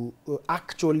to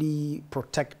actually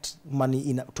protect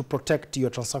money, to protect your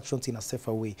transactions in a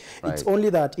safer way. It's only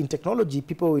that in technology,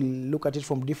 people will look at it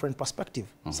from different perspective.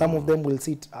 Some of them will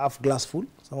see it half glass full.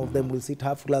 Some of them will see it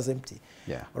half glass empty.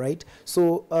 Right?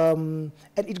 So, and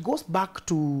it goes back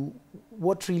to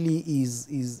what really is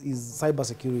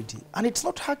cybersecurity. And it's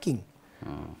not hacking.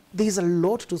 There is a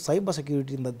lot to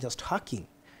cybersecurity than just hacking.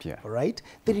 Right?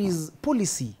 There is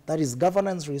policy, that is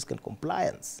governance, risk, and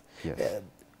compliance.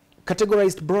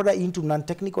 Categorized broader into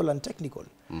non-technical and technical.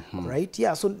 Right?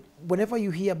 So whenever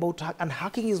you hear about and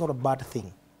hacking is not a bad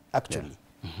thing, actually.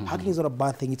 Hacking is not a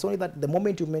bad thing. It's only that the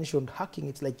moment you mentioned hacking,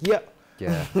 it's like,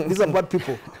 these are bad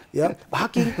people.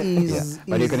 Hacking is...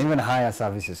 But you can even hire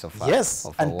services of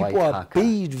and people are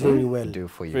paid very well. Do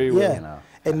for you. You know.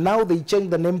 And now they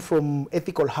changed the name from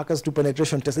ethical hackers to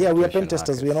penetration testers. We are pen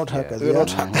testers. We are not hackers. We're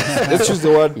not hackers. Let's use the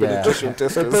word penetration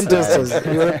testers. Pen testers.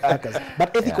 We are not hackers.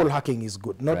 But ethical hacking is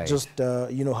good, not just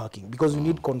hacking, because you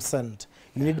need consent,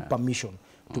 you need permission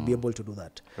to be able to do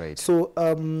that. So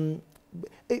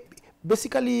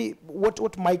basically,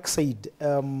 what Mike said,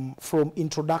 from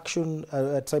introduction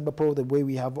at CyberPro, the way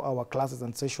we have our classes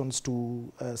and sessions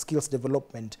to skills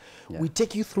development, we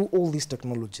take you through all these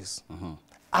technologies.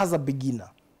 As a beginner,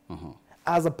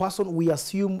 as a person, we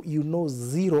assume you know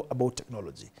zero about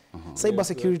technology.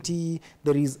 Cybersecurity,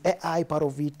 there is AI part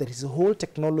of it, there is a whole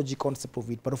technology concept of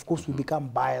it, but of course we become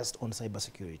biased on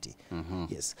cybersecurity.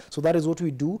 So that is what we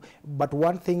do. But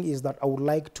one thing is that I would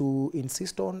like to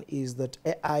insist on is that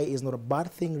AI is not a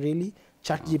bad thing, really.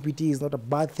 ChatGPT is not a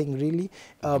bad thing, really.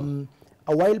 A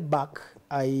while back,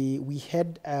 we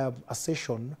had a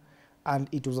session, and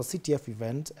it was a CTF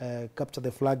event, Capture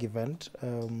the Flag event,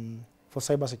 for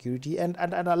cybersecurity, and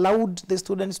allowed the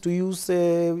students to use,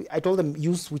 I told them,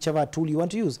 use whichever tool you want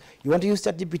to use. You want to use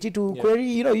ChatGPT to query,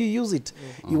 you use it.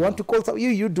 You want to call something,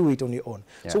 you do it on your own.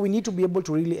 So we need to be able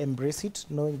to really embrace it,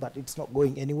 knowing that it's not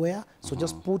going anywhere. So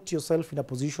just put yourself in a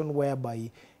position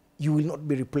whereby you will not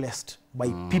be replaced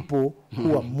by people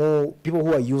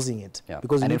who are using it.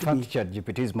 Because and in fact,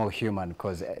 ChatGPT is more human,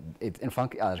 because it in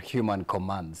fact are human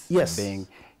commands being,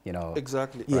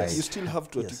 exactly. You still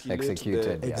have to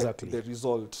articulate the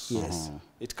results.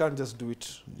 It can't just do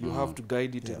it. You have to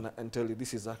guide it and tell it,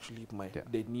 this is actually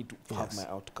they need to have my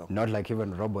outcome. Not like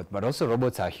even robots, but also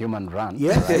robots are human run.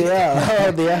 They are.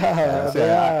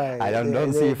 I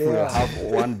don't see if we have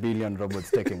 1 billion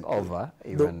robots taking over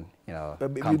even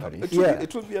companies.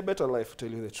 It would be a better life, to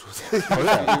tell you the truth.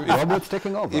 Robots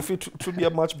taking over. If it would be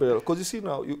a much better, because you see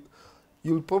now,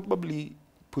 you'll probably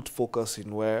put focus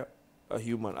in where a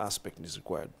human aspect is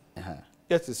required. Uh-huh.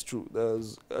 Yes, it's true.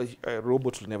 There's a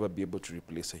robot will never be able to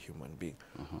replace a human being.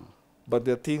 But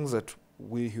there are things that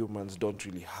we humans don't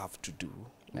really have to do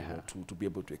you know, to be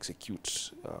able to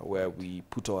execute, where we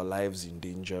put our lives in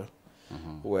danger,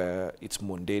 where it's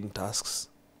mundane tasks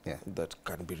that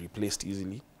can be replaced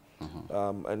easily.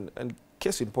 And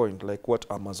case in point, like what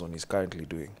Amazon is currently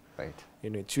doing. Right. You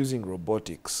know, it's using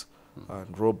robotics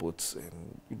and robots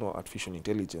and, you know, artificial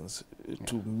intelligence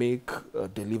to make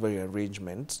delivery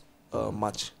arrangements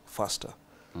much faster.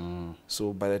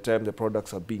 So by the time the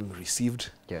products are being received,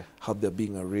 how they're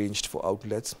being arranged for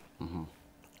outlets,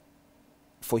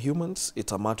 for humans,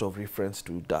 it's a matter of reference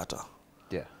to data.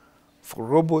 For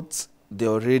robots, they're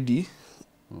already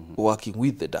working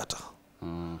with the data.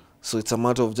 So it's a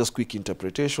matter of just quick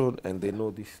interpretation, and they know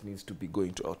this needs to be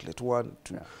going to outlet 1.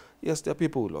 Yes, there are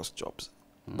people who lost jobs.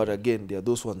 But again, there are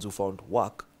those ones who found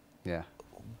work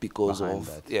because Behind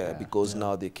of that, because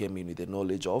now they came in with the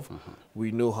knowledge of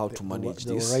we know how to manage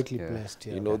they this. were rightly placed.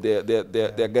 You know, there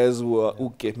are guys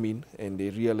who came in and they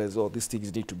realized, oh, these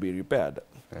things need to be repaired.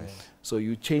 So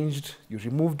you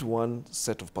removed one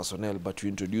set of personnel, but you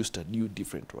introduced a new,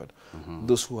 different one.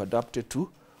 Those who adapted to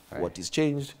what is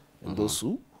changed, and those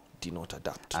who did not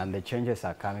adapt. And the changes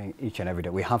are coming each and every day.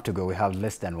 We have to go. We have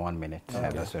less than 1 minute.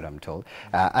 That's what I'm told.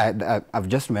 I've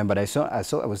just remembered. I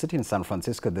was sitting in San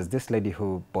Francisco. There's this lady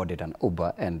who boarded an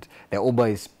Uber, and the Uber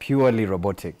is purely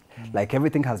robotic. Like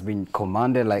everything has been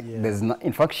commanded. Like there's not.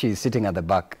 In fact, she's sitting at the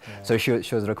back. So she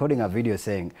was recording a video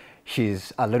saying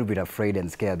she's a little bit afraid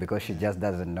and scared because she just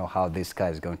doesn't know how this car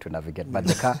is going to navigate. But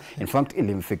the car, in fact,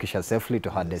 ilimfikisha safely to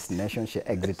her destination. She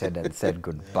exited and said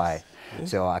goodbye.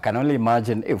 So I can only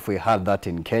imagine if we had that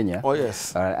in Kenya. Oh,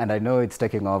 yes. And I know it's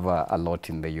taking over a lot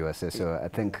in the USA. So I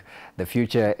think the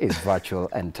future is virtual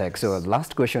and tech. So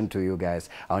last question to you guys.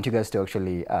 I want you guys to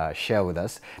actually share with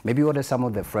us, maybe what are some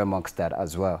of the frameworks that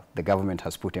as well the government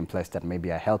has put in place that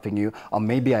maybe are helping you, or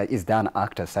maybe is there an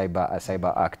act, a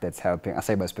cyber act that's helping, a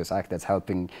cyberspace act that's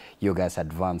helping you guys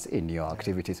advance in your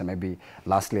activities? And maybe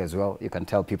lastly as well, you can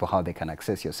tell people how they can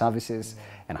access your services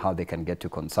and how they can get to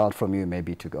consult from you,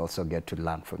 maybe to also get to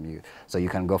learn from you. So you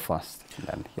can go first.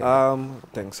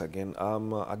 Thanks again.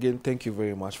 Again, thank you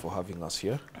very much for having us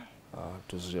here.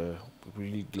 It was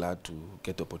really glad to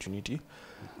get the opportunity.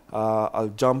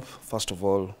 I'll jump first of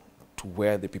all to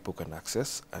where the people can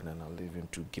access, and then I'll leave him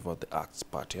to give out the acts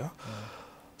part here.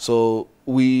 So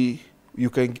you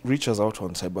can reach us out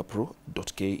on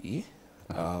cyberpro.ke.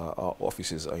 Our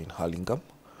offices are in Hurlingham,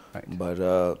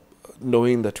 but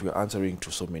knowing that we're answering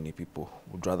to so many people,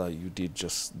 would rather you did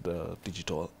just the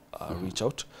digital reach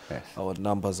out. Our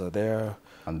numbers are there.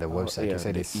 On the website, you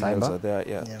said it's cyber? Are there,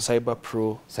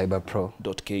 cyberpro.ke.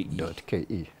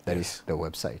 That is the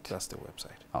website. That's the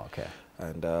website. Okay.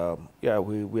 And we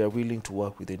are willing to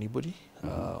work with anybody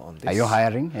on this. Are you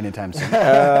hiring anytime soon?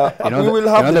 We will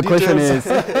have the question is,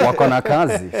 wakona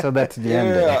kazi, so that's the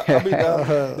end.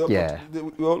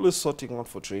 We're always sorting out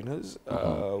for trainers.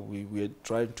 We are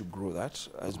trying to grow that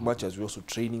as much as we're also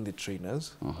training the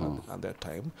trainers at that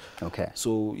time. Okay.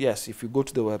 So yes, if you go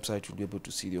to the website, you'll be able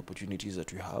to see the opportunities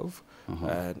that we have.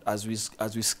 And as we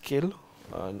scale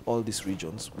in all these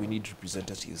regions, we need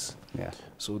representatives.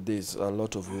 So there's a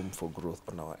lot of room for growth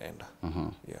on our end.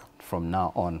 From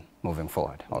now on, moving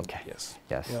forward. Okay. Yes.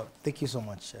 Yeah, thank you so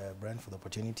much, Brian, for the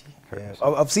opportunity.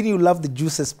 I've seen you love the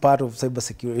juiciest part of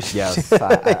cybersecurity. Yes,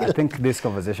 I think this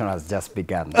conversation has just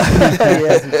begun.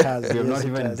 Yes, it has. We have not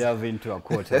even delved into a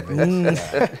quarter of it.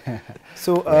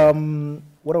 So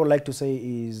what I would like to say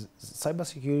is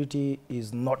cybersecurity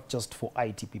is not just for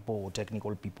IT people or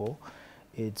technical people.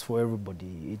 It's for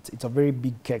everybody. It's a very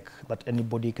big cake that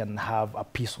anybody can have a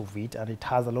piece of it, and it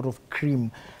has a lot of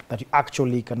cream that you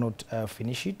actually cannot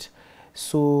finish it.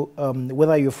 So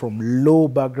whether you're from low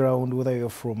background, whether you're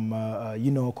from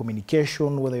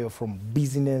communication, whether you're from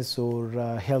business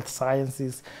or health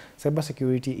sciences,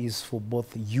 cybersecurity is for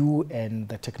both you and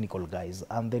the technical guys.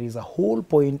 And there is a whole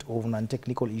point of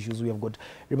non-technical issues. We have got,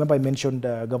 remember I mentioned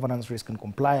governance, risk and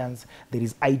compliance. There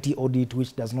is IT audit,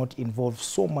 which does not involve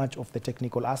so much of the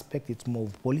technical aspect. It's more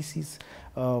of policies.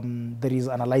 There is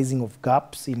analyzing of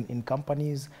gaps in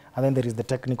companies, and then there is the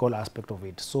technical aspect of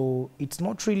it. So it's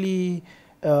not really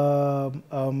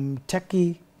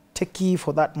techie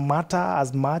for that matter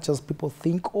as much as people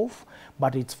think of,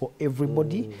 but it's for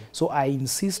everybody. So I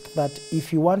insist that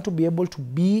if you want to be able to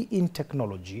be in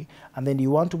technology, and then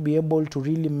you want to be able to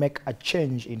really make a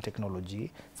change in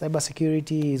technology,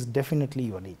 cybersecurity is definitely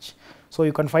your niche. So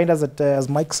you can find us at, as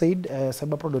Mike said,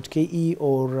 cyberpro.ke,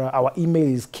 or our email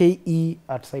is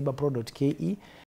ke@cyberpro.ke.